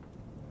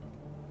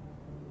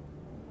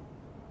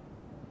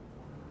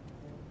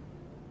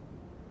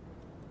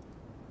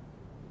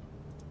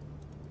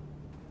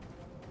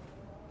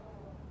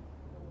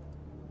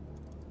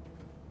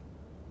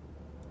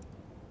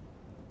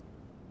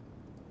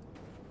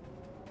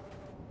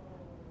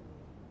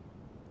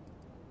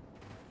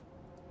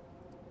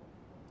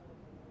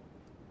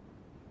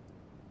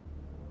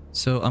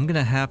 So I'm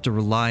gonna have to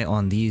rely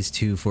on these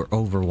two for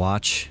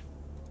Overwatch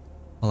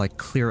while I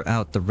clear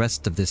out the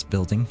rest of this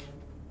building.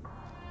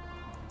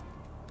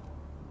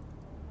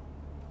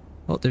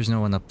 Oh, there's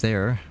no one up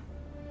there.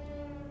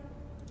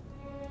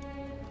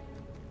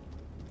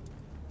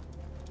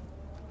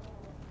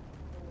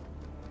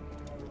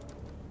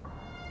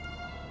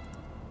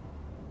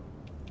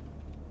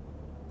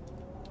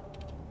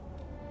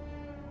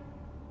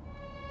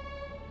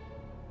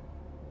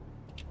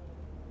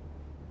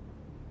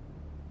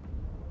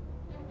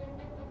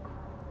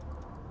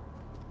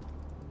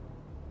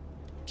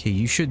 Okay,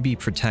 you should be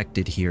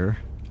protected here.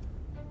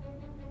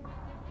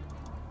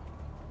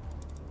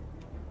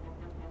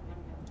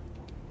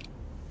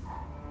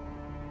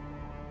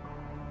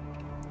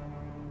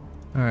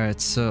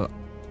 Alright, so...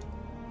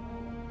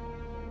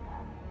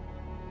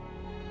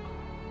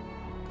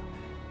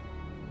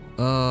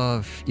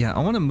 yeah, I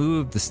want to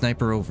move the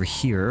sniper over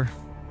here.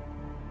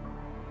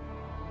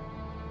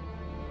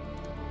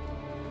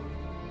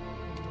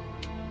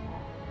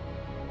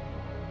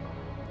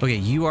 Okay,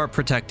 you are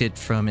protected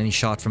from any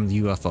shot from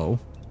the UFO.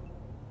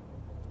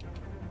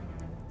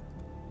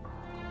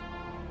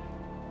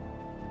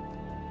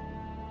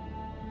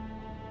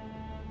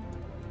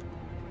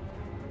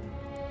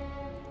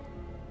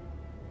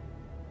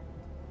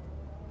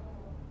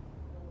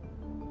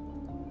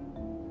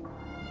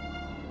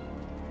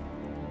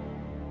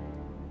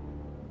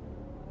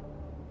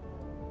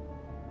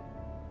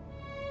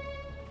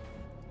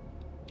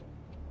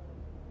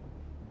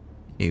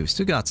 Okay, we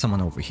still got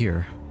someone over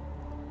here.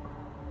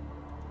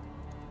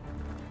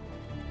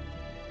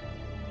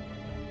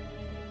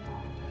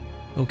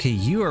 Okay,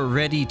 you are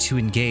ready to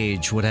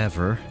engage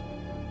whatever.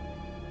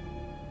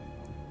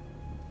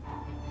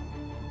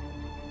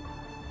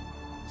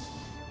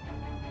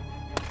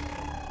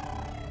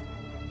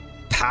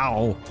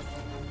 Pow!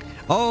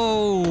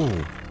 Oh!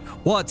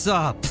 What's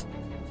up?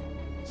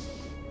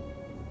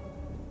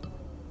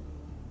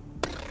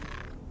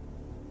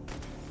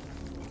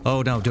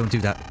 Oh no, don't do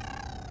that.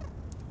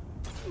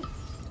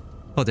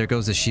 Oh, there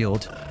goes the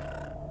shield.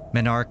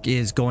 Menarch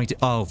is going to...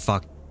 Oh,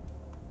 fuck.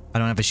 I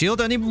don't have a shield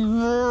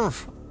anymore.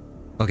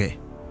 Okay.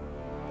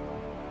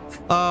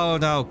 Oh,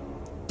 no.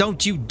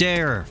 Don't you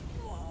dare.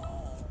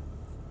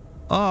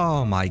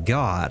 Oh, my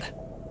God.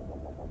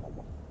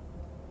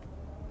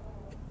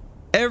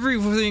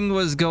 Everything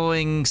was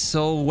going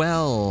so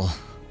well.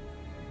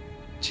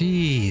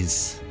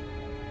 Jeez.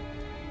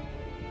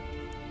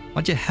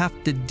 Why'd you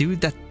have to do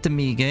that to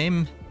me,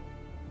 game?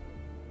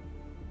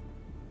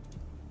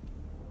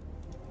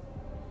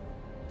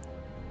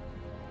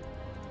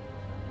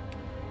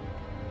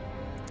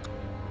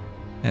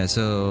 Yeah,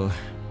 so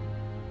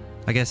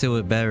I guess it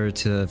would be better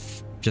to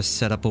just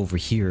set up over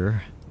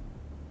here.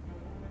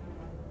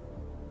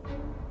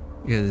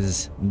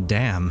 Because,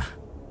 damn.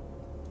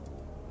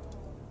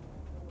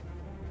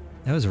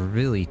 That was a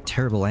really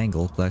terrible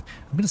angle, but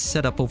I'm gonna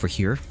set up over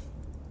here.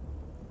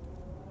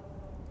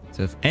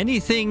 So if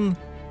anything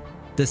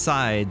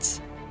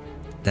decides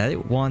that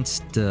it wants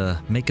to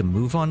make a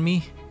move on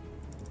me,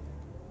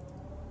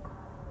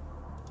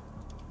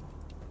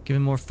 give it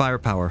more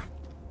firepower.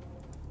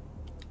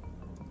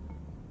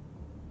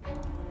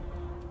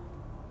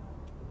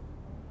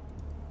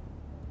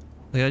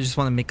 Like, I just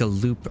want to make a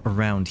loop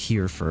around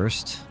here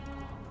first.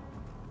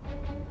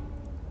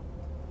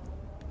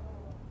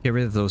 Get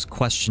rid of those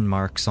question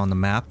marks on the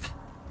map.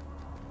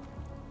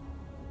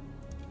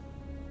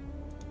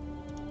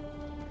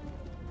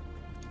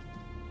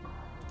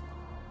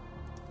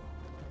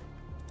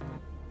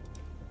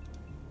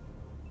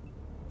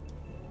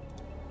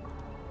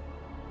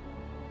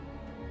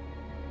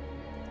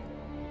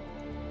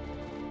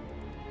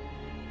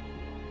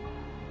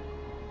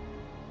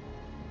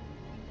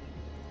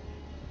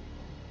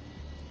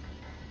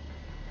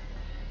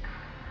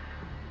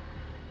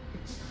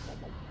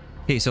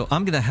 Okay, so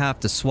I'm gonna have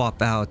to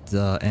swap out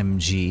the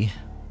MG.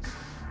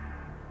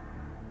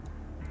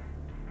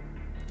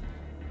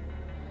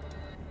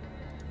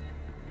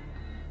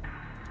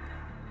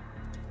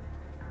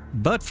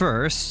 But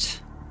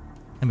first,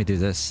 let me do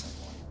this.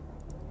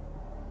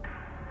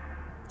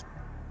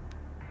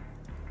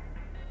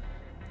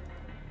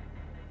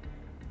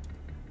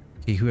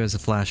 Okay, who has a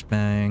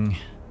flashbang?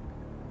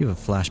 You have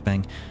a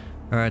flashbang.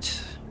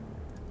 Alright.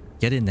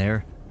 Get in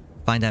there.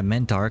 Find that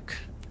Mentarch.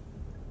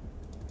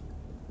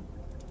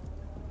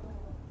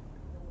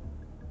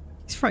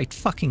 He's right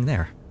fucking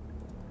there.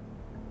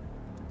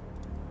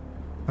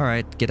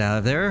 Alright, get out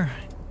of there.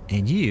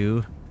 And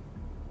you...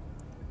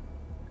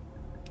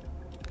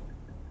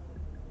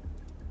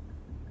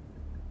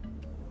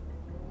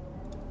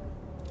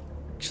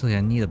 Actually,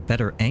 I need a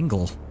better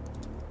angle.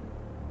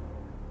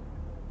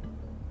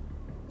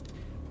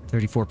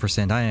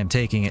 34%. I am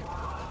taking it.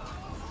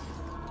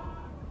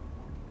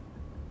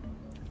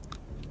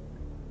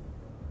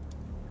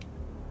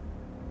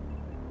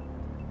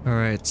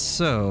 Alright,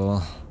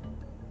 so...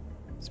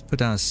 let's put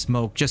down a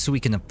smoke just so we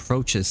can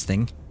approach this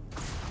thing.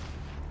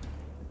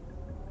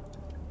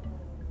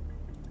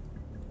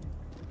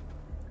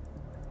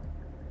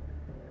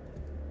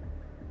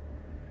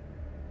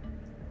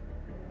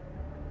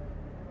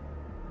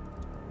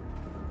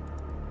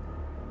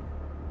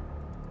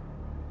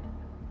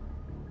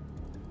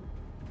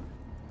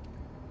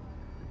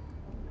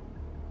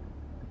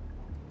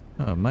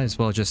 Oh, might as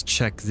well just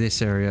check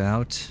this area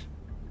out.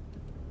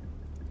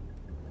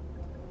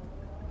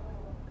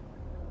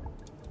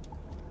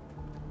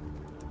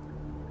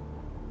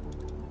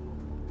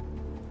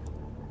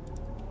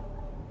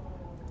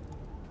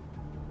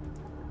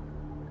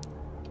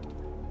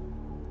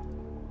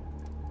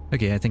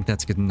 Okay, I think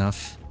that's good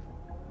enough.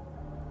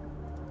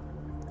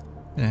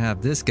 Gonna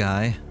have this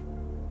guy.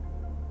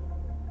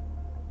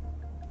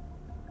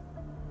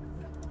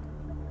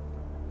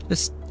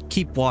 Just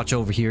keep watch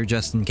over here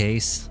just in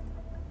case.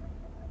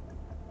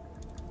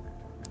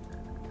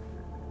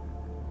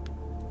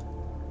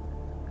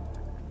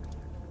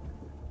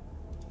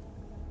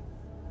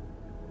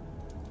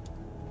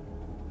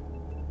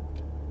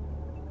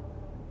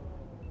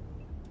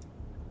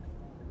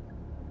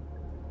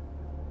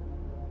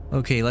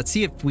 Okay, let's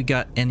see if we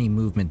got any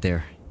movement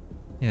there.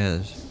 Yeah.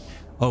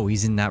 Oh,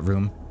 he's in that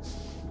room.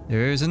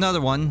 There's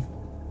another one.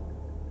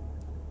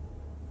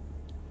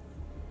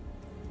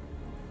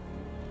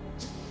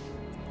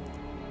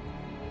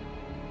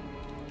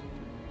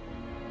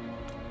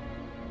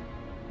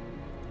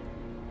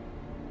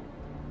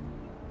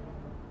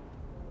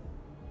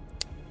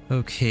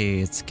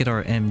 Okay, let's get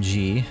our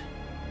MG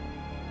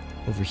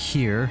over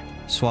here.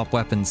 Swap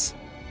weapons.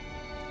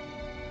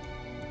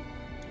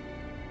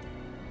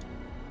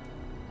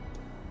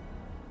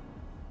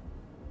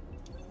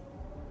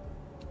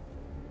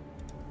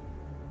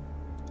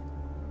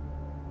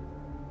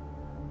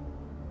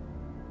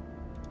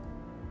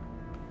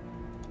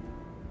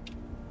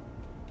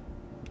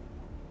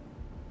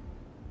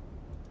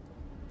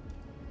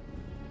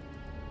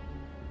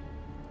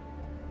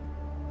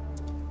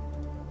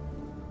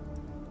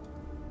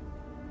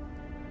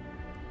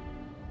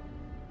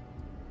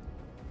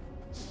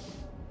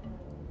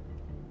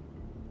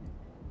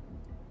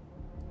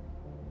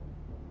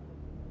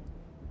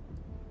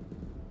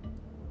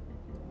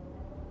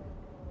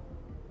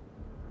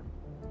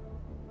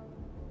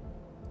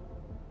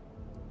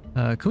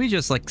 Can we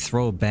just like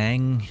throw a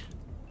bang?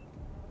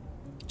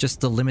 Just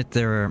to limit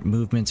their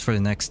movements for the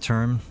next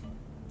turn?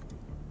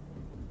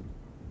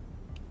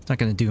 It's not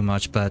gonna do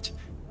much, but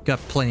got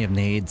plenty of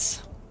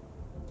nades.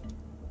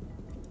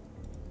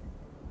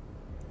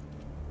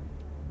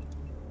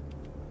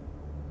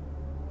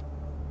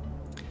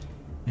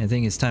 I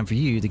think it's time for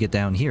you to get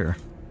down here.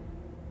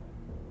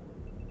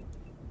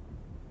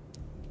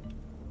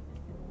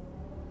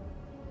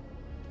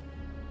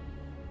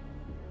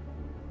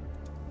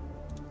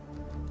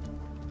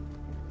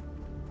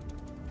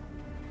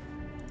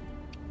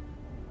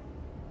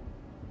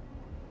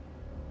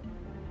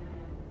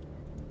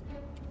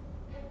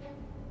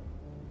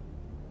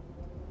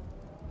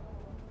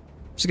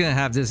 Just gonna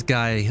have this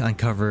guy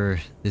uncover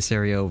this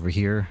area over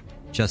here,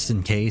 just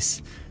in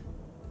case.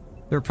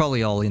 They're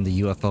probably all in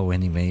the UFO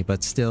anyway,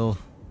 but still.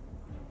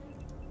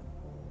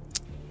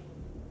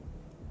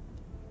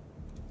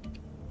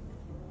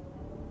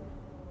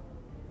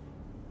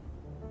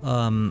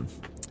 I'm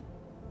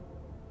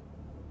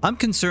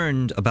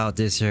concerned about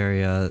this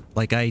area.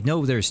 Like, I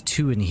know there's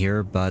 2 in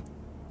here, but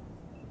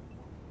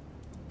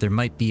there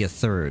might be a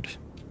 3rd.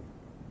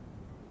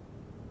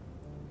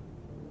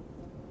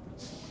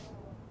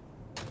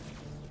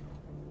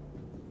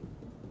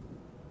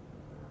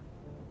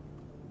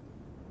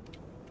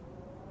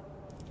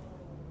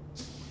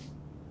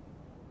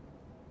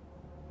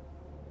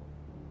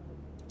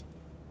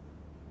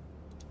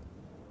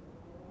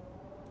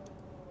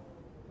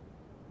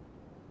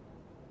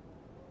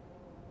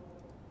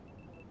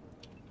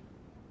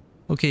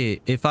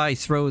 Okay, if I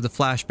throw the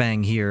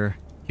flashbang here,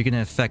 you're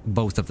gonna affect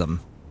both of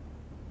them.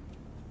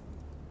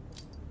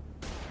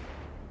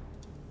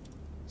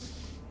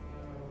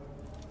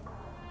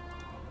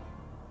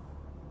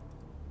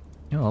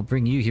 You know, I'll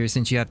bring you here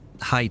since you have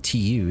high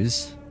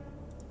TUs.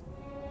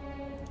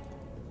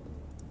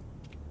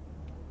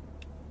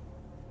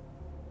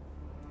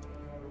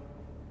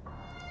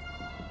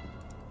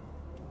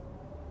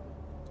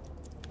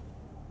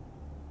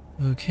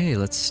 Okay,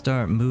 let's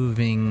start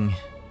moving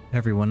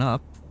everyone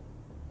up.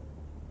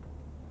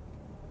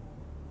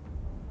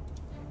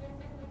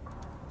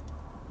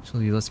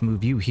 Actually, let's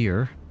move you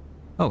here.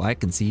 Oh, I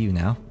can see you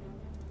now.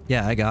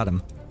 Yeah, I got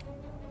him.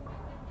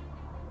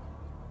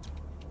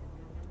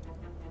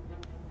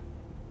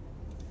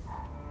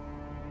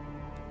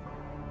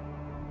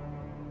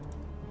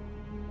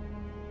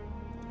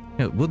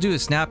 Yeah, we'll do a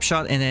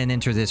snapshot and then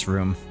enter this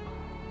room.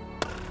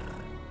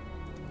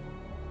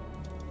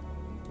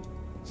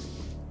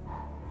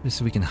 Just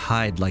so we can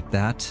hide like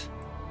that.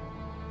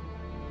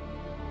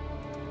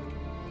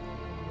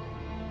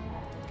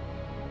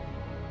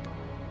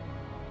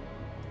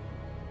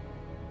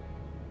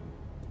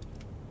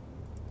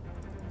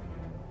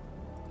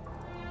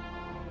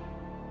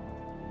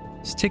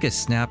 Just take a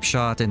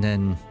snapshot and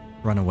then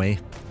run away.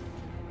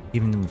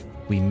 Even if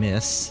we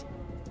miss.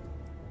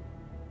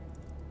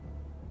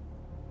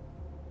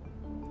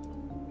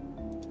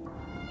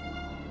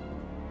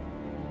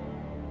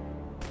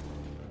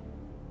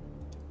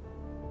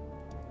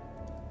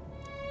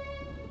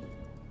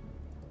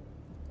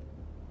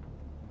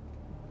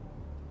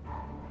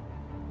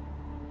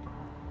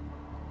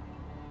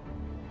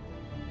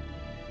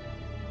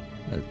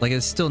 Like,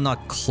 it's still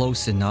not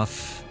close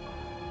enough.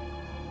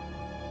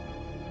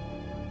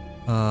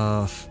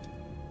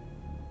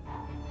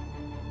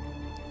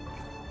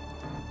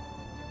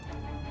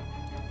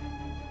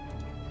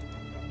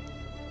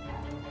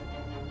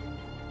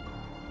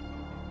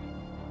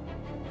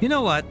 You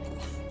know what?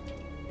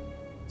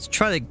 Let's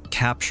try to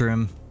capture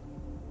him.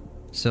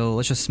 So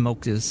let's just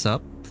smoke this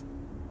up.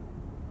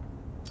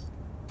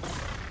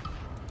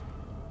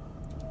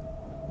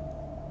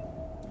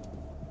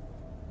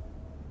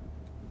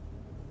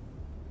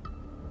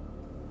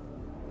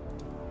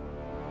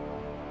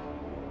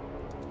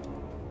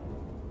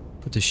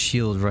 Put the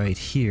shield right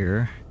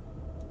here.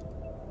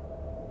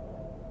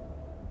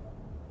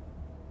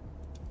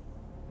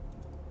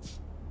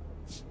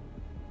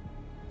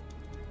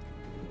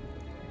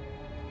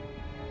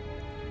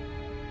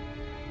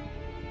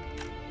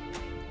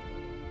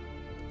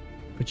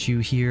 Put you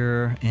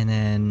here, and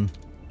then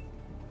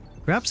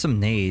grab some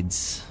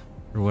nades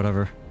or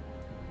whatever.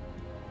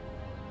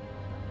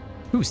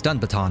 Ooh, stun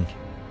baton.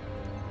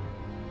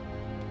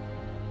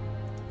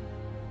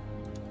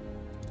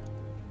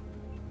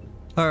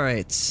 All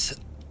right,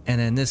 and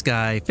then this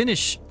guy,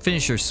 finish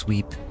your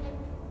sweep.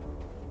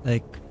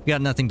 Like, we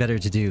got nothing better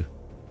to do.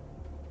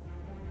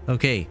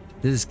 Okay,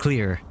 this is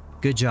clear.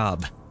 Good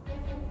job.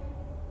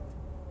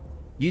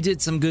 You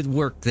did some good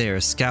work there,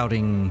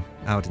 scouting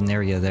out an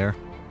area there.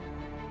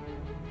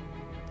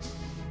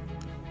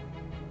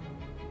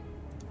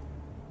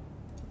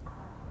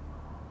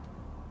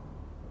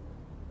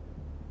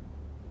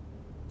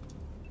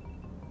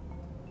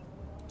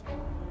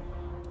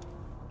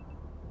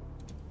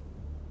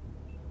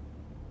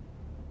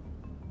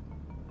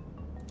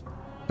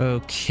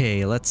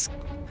 Okay, let's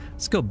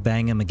go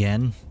bang him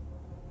again.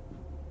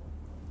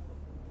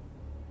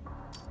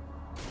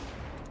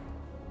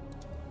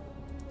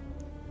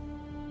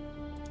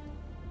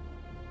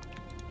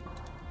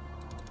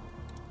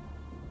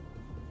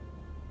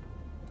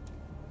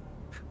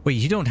 Wait,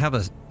 you don't have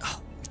a...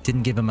 Oh,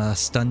 didn't give him a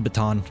stun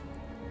baton.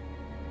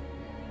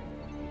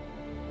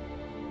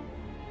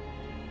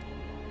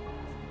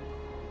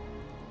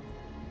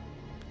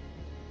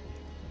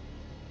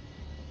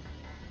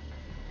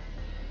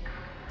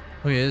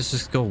 Okay, let's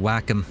just go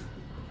whack him.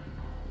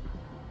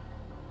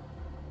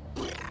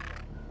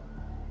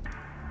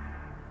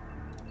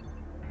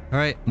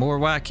 Alright, more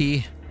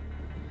wacky.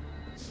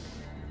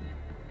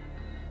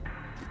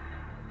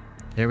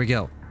 There we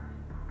go.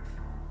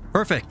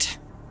 Perfect.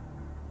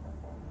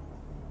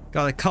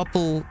 Got a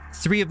couple,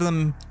 3 of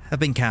them have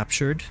been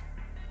captured,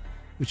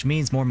 which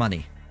means more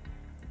money.